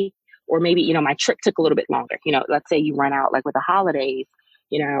be. Or maybe, my trip took a little bit longer. Let's say you run out with the holidays,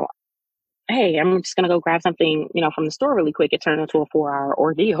 hey, I'm just going to go grab something, from the store really quick. It turned into a 4-hour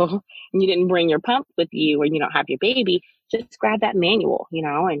ordeal and you didn't bring your pump with you or you don't have your baby. Just grab that manual,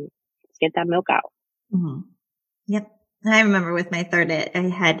 and get that milk out. Yep. And I remember with my third, I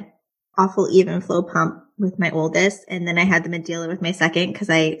had awful even flow pump with my oldest. And then I had the Medela with my second because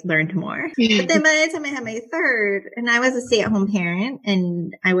I learned more. But then by the time I had my third, and I was a stay-at-home parent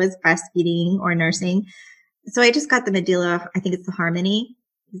and I was breastfeeding or nursing. So I just got the Medela. I think it's the Harmony.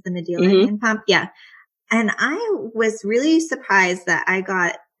 Is the Medela hand pump? Yeah. And I was really surprised that I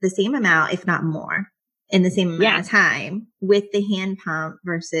got the same amount, if not more, in the same amount of time with the hand pump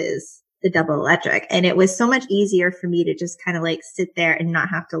versus the double electric. And it was so much easier for me to just kind of sit there and not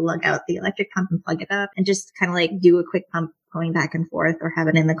have to lug out the electric pump and plug it up and just kind of do a quick pump going back and forth or have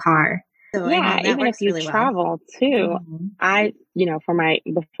it in the car. So I Yeah, know that even if works you really well. travel too,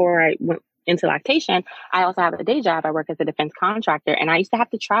 before I went into lactation, I also have a day job. I work as a defense contractor, and I used to have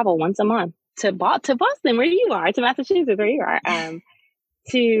to travel once a month to Boston, where you are, to Massachusetts, where you are,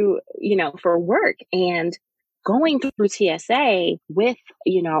 for work. And going through TSA with,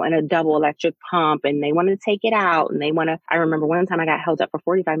 in a double electric pump, and they wanted to take it out, and I remember one time I got held up for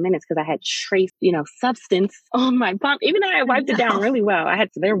 45 minutes because I had trace, substance on my pump, even though I wiped it down really well.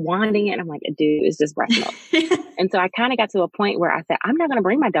 They're wanding it, and I'm like, dude, it's just breast milk. And so I kind of got to a point where I said, I'm not going to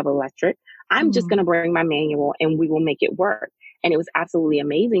bring my double electric. I'm just going to bring my manual, and we will make it work. And it was absolutely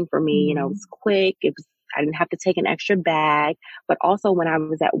amazing for me. It was quick. I didn't have to take an extra bag, but also when I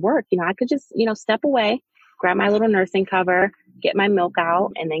was at work, I could just, step away, grab my little nursing cover, get my milk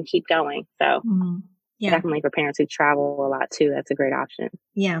out, and then keep going. So definitely for parents who travel a lot too, that's a great option.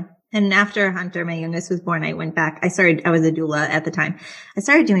 Yeah. And after Hunter, my youngest, was born, I went back. I was a doula at the time. I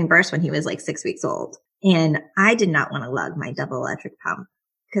started doing births when he was like 6 weeks old. And I did not want to lug my double electric pump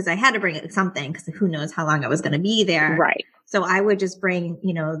because I had to bring it something because who knows how long I was going to be there. Right. So I would just bring,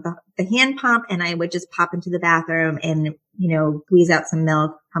 the hand pump, and I would just pop into the bathroom and, squeeze out some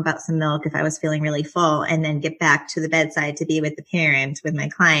milk, pump out some milk if I was feeling really full, and then get back to the bedside to be with the parent, with my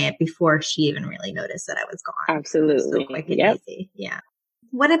client, before she even really noticed that I was gone. Absolutely. So quick and easy. Yeah.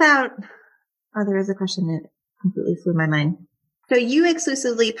 What about, there was a question that completely flew my mind. So you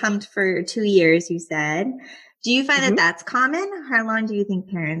exclusively pumped for 2 years, you said. Do you find that that's common? How long do you think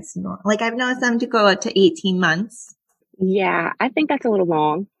parents know? Like, I've noticed them to go up to 18 months. Yeah, I think that's a little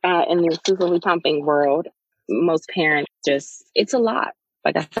long in the exclusively pumping world. Most parents it's a lot.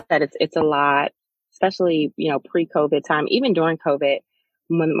 Like I said, it's a lot, especially, pre-COVID time, even during COVID,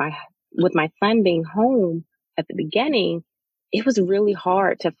 with my son being home at the beginning, it was really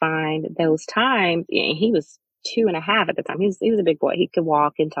hard to find those times. And he was 2.5 at the time. He was a big boy. He could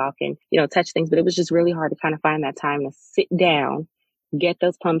walk and talk and, touch things, but it was just really hard to kind of find that time to sit down, get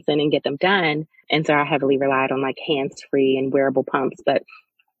those pumps in and get them done. And so I heavily relied on like hands-free and wearable pumps. But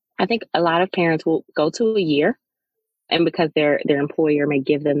I think a lot of parents will go to a year, and because their employer may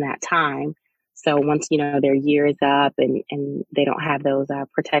give them that time. So once, their year is up and they don't have those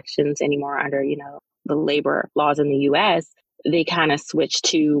protections anymore under, the labor laws in the US, they kind of switch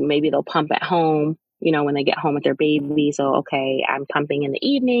to maybe they'll pump at home, when they get home with their baby. So, okay, I'm pumping in the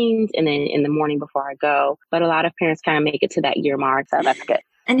evenings and then in the morning before I go. But a lot of parents kind of make it to that year mark. So that's good.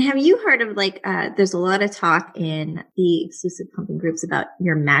 And have you heard of there's a lot of talk in the exclusive pumping groups about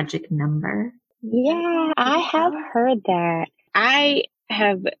your magic number? Yeah, I have heard that. I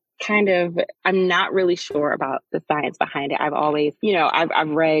have I'm not really sure about the science behind it. I've always, I've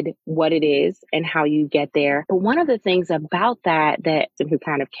read what it is and how you get there. But one of the things about that who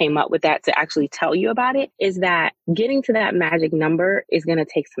kind of came up with that to actually tell you about it is that getting to that magic number is going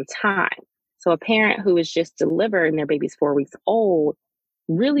to take some time. So a parent who is just delivered and their baby's 4 weeks old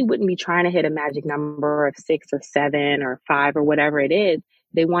really wouldn't be trying to hit a magic number of 6 or 7 or 5 or whatever it is.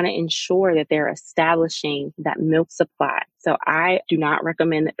 They want to ensure that they're establishing that milk supply. So I do not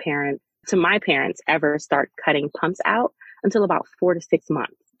recommend that my parents ever start cutting pumps out until about 4 to 6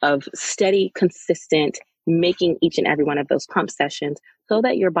 months of steady, consistent, making each and every one of those pump sessions so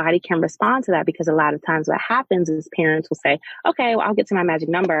that your body can respond to that. Because a lot of times what happens is parents will say, okay, well, I'll get to my magic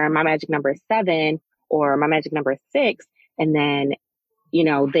number, and my magic number is 7 or my magic number is 6. And then,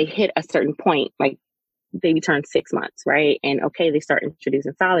 they hit a certain point, like baby turns 6 months, right? And okay, they start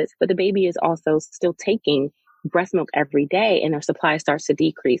introducing solids, but the baby is also still taking breast milk every day, and their supply starts to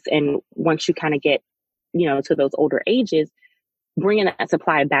decrease. And once you kind of get, to those older ages, bringing that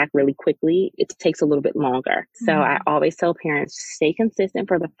supply back really quickly, it takes a little bit longer. So I always tell parents, stay consistent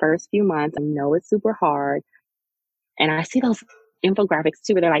for the first few months. I know it's super hard. And I see those infographics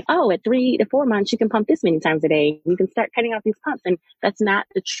too, where they're like, oh, at 3 to 4 months, you can pump this many times a day. You can start cutting out these pumps. And that's not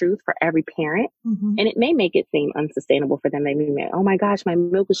the truth for every parent. And it may make it seem unsustainable for them. They may be, oh my gosh, my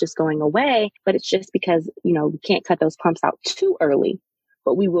milk is just going away. But it's just because, we can't cut those pumps out too early.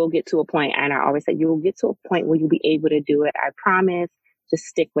 But we will get to a point, and I always say, you will get to a point where you'll be able to do it. I promise. Just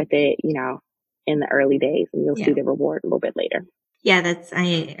stick with it, in the early days, and you'll see the reward a little bit later. Yeah,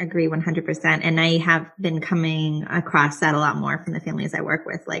 I agree 100%. And I have been coming across that a lot more from the families I work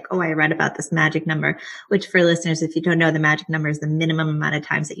with. Like, oh, I read about this magic number, which for listeners, if you don't know, the magic number is the minimum amount of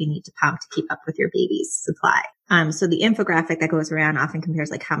times that you need to pump to keep up with your baby's supply. So the infographic that goes around often compares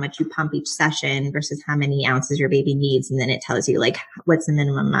like how much you pump each session versus how many ounces your baby needs. And then it tells you like what's the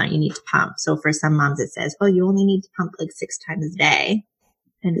minimum amount you need to pump. So for some moms, it says, oh, you only need to pump like 6 times a day.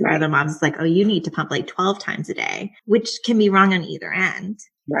 And for other moms, it's like, oh, you need to pump like 12 times a day, which can be wrong on either end.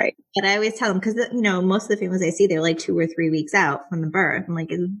 Right. But I always tell them, because, most of the families I see, they're like 2 or 3 weeks out from the birth. I'm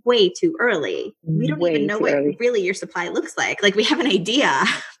like, it's way too early. We don't even know what really your supply looks like. Like, we have an idea,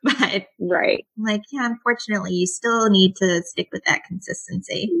 but right. I'm like, yeah, unfortunately, you still need to stick with that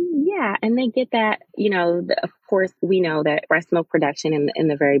consistency. Yeah. And they get that, of course, we know that breast milk production in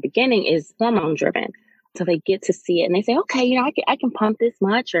the very beginning is hormone driven. So they get to see it and they say, okay, I can pump this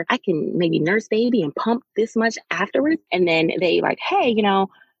much, or I can maybe nurse baby and pump this much afterwards. And then they like, hey,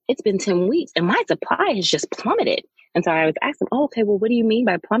 it's been 10 weeks and my supply has just plummeted. And so I was asking, oh, okay, well, what do you mean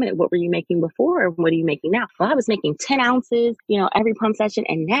by plummeted? What were you making before? Or what are you making now? Well, I was making 10 ounces, every pump session.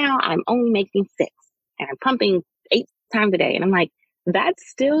 And now I'm only making 6 and I'm pumping 8 times a day. And I'm like, that's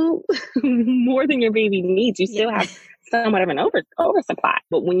still more than your baby needs. You still have somewhat of an oversupply.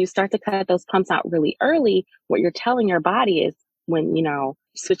 But when you start to cut those pumps out really early, what you're telling your body is when,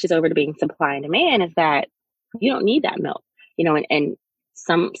 switches over to being supply and demand is that you don't need that milk, and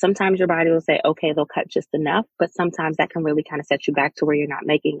sometimes your body will say, okay, they'll cut just enough, but sometimes that can really kind of set you back to where you're not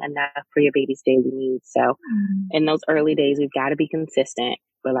making enough for your baby's daily needs. So in those early days, we've got to be consistent.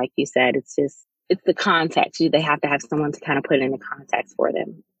 But like you said, it's the context. They have to have someone to kind of put it into context for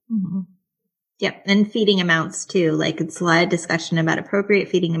them. Mm-hmm. Yep. And feeding amounts too. Like, it's a lot of discussion about appropriate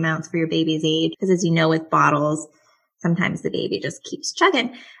feeding amounts for your baby's age. Because as you know, with bottles, sometimes the baby just keeps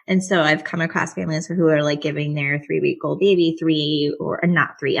chugging. And so I've come across families who are like giving their 3-week-old baby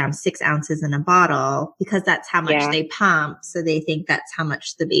 6 ounces in a bottle, because that's how much they pump. So they think that's how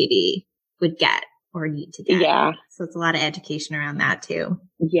much the baby would get or need to get. Yeah. So it's a lot of education around that too.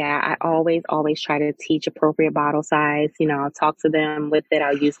 Yeah. I always try to teach appropriate bottle size. I'll talk to them with it.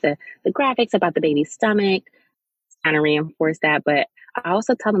 I'll use the graphics about the baby's stomach, kind of reinforce that. But I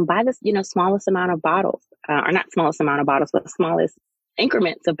also tell them buy this, smallest amount of bottles, or not smallest amount of bottles, but smallest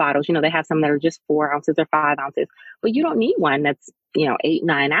increments of bottles. They have some that are just 4 ounces or 5 ounces, but you don't need one that's, 8,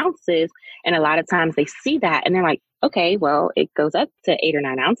 9 ounces. And a lot of times they see that and they're like, okay, well, it goes up to 8 or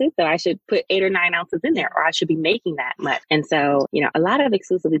 9 ounces. So I should put 8 or 9 ounces in there, or I should be making that much. And so, a lot of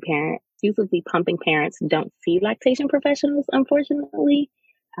exclusively pumping parents don't see lactation professionals, unfortunately.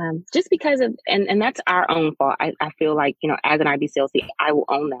 Just because of, and that's our own fault. I feel like, as an IBCLC, I will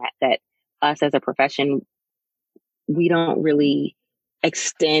own that us as a profession, we don't really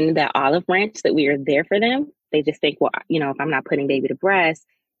extend that olive branch that we are there for them. They just think, well, if I'm not putting baby to breast,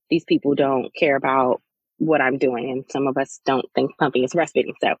 these people don't care about what I'm doing. And some of us don't think pumping is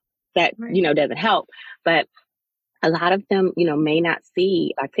breastfeeding. So that, doesn't help. But a lot of them, may not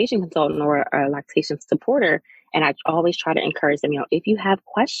see a lactation consultant or a lactation supporter. And I always try to encourage them, if you have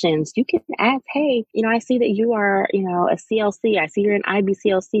questions, you can ask, hey, I see that you are, a CLC. I see you're an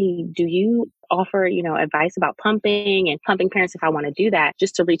IBCLC. Do you offer, advice about pumping and pumping parents if I want to do that,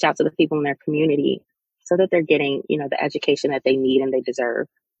 just to reach out to the people in their community so that they're getting, the education that they need and they deserve.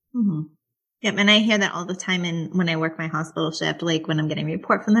 Mm-hmm. Yep. And I hear that all the time. And when I work my hospital shift, like when I'm getting a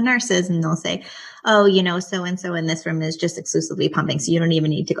report from the nurses and they'll say, oh, so-and-so in this room is just exclusively pumping. So you don't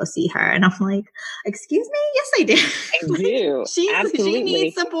even need to go see her. And I'm like, excuse me? Yes, I do. I do. Absolutely. She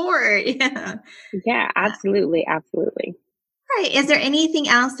needs support. Yeah. Yeah, absolutely. Absolutely. All right. Is there anything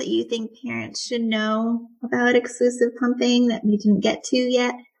else that you think parents should know about exclusive pumping that we didn't get to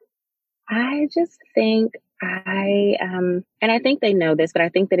yet? I just think and I think they know this, but I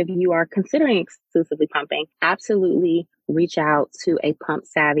think that if you are considering exclusively pumping, absolutely reach out to a pump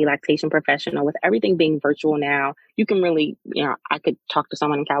savvy lactation professional. With everything being virtual now, you can really, I could talk to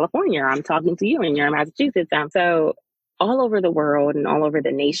someone in California, or I'm talking to you and you're in Massachusetts. So all over the world and all over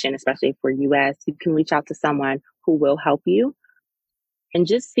the nation, especially for US, you can reach out to someone who will help you. And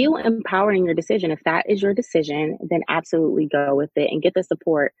just feel empowered in your decision. If that is your decision, then absolutely go with it and get the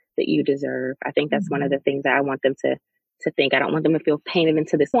support that you deserve. I think that's one of the things that I want them to think. I don't want them to feel painted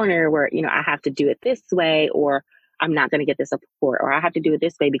into this corner where, I have to do it this way, or I'm not going to get the support, or I have to do it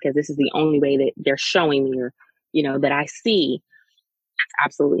this way because this is the only way that they're showing me, or, that I see. That's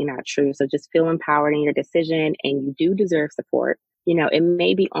absolutely not true. So just feel empowered in your decision, and you do deserve support. It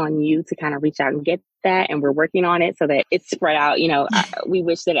may be on you to kind of reach out and get that. And we're working on it so that it's spread out. We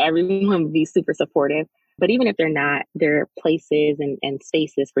wish that everyone would be super supportive. But even if they're not, there are places and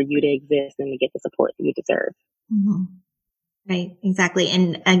spaces for you to exist and to get the support that you deserve. Mm-hmm. Right. Exactly.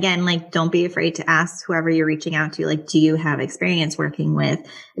 And again, like, don't be afraid to ask whoever you're reaching out to, like, do you have experience working with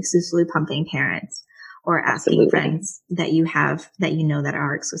exclusively pumping parents? Or asking friends that you have, that that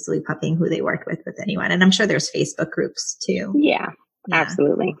are exclusively pumping, who they worked with anyone. And I'm sure there's Facebook groups too. Yeah,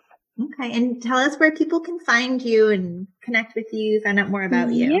 absolutely. Okay. And tell us where people can find you and connect with you, find out more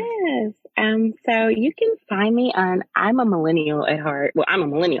about you. Yes. So you can find me on, I'm a millennial at heart. Well, I'm a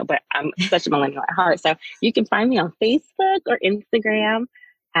millennial, but I'm such a millennial at heart. So you can find me on Facebook or Instagram.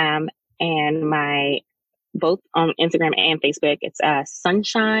 And my both on Instagram and Facebook, it's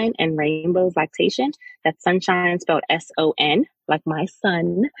SonShine and Rainbows Lactation. That's SonShine spelled SON, like my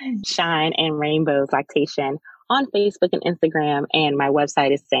son, Shine and Rainbows Lactation on Facebook and Instagram. And my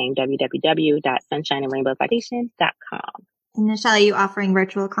website is saying www.sonshineandrainbowslactation.com. And Nichelle, are you offering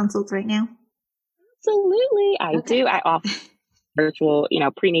virtual consults right now? Absolutely. I do. I offer virtual,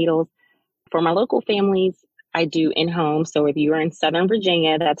 prenatals for my local families. I do in-home. So if you're in Southern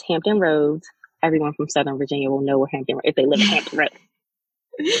Virginia, that's Hampton Roads. Everyone from Southern Virginia will know where Hampton Roads, if they live in Hampton Roads.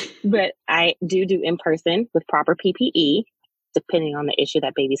 But I do in person with proper PPE, depending on the issue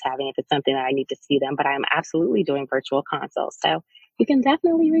that baby's having, if it's something that I need to see them. But I'm absolutely doing virtual consults. So you can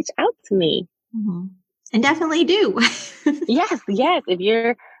definitely reach out to me. Mm-hmm. And definitely do. Yes. If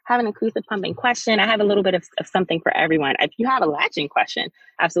you're having an inclusive pumping question, I have a little bit of something for everyone. If you have a latching question,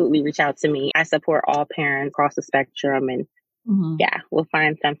 absolutely reach out to me. I support all parents across the spectrum, and we'll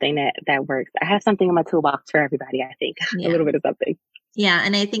find something that works. I have something in my toolbox for everybody, I think. A little bit of something. Yeah.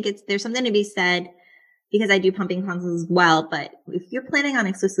 And I think there's something to be said, because I do pumping consults as well. But if you're planning on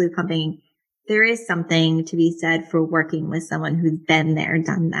exclusively pumping, there is something to be said for working with someone who's been there,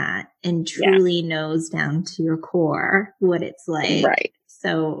 done that, and truly knows down to your core what it's like. Right.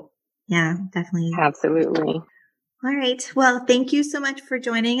 So yeah, definitely. Absolutely. All right. Well, thank you so much for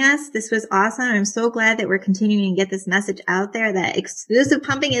joining us. This was awesome. I'm so glad that we're continuing to get this message out there that exclusive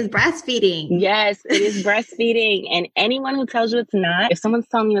pumping is breastfeeding. Yes, it is breastfeeding. And anyone who tells you it's not, if someone's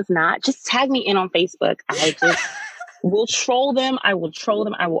telling you it's not, just tag me in on Facebook. I just will troll them. I will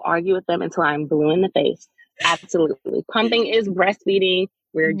argue with them until I'm blue in the face. Absolutely. Pumping is breastfeeding.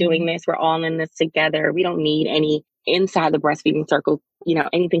 We're doing this. We're all in this together. We don't need any inside the breastfeeding circle,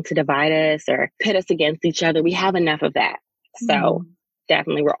 anything to divide us or pit us against each other. We have enough of that. So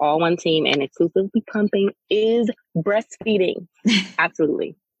definitely we're all one team, and exclusively pumping is breastfeeding.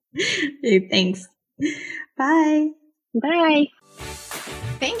 Absolutely. Okay, thanks. Bye. Bye.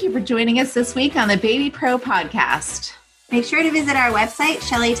 Thank you for joining us this week on the Baby Pro podcast. Make sure to visit our website,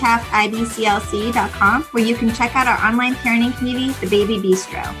 shellytaftibclc.com, where you can check out our online parenting community, The Baby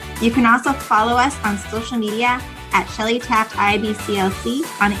Bistro. You can also follow us on social media at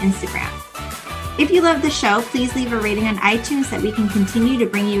shellytaftibclc on Instagram. If you love the show, please leave a rating on iTunes so that we can continue to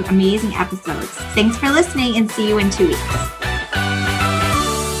bring you amazing episodes. Thanks for listening, and see you in 2 weeks.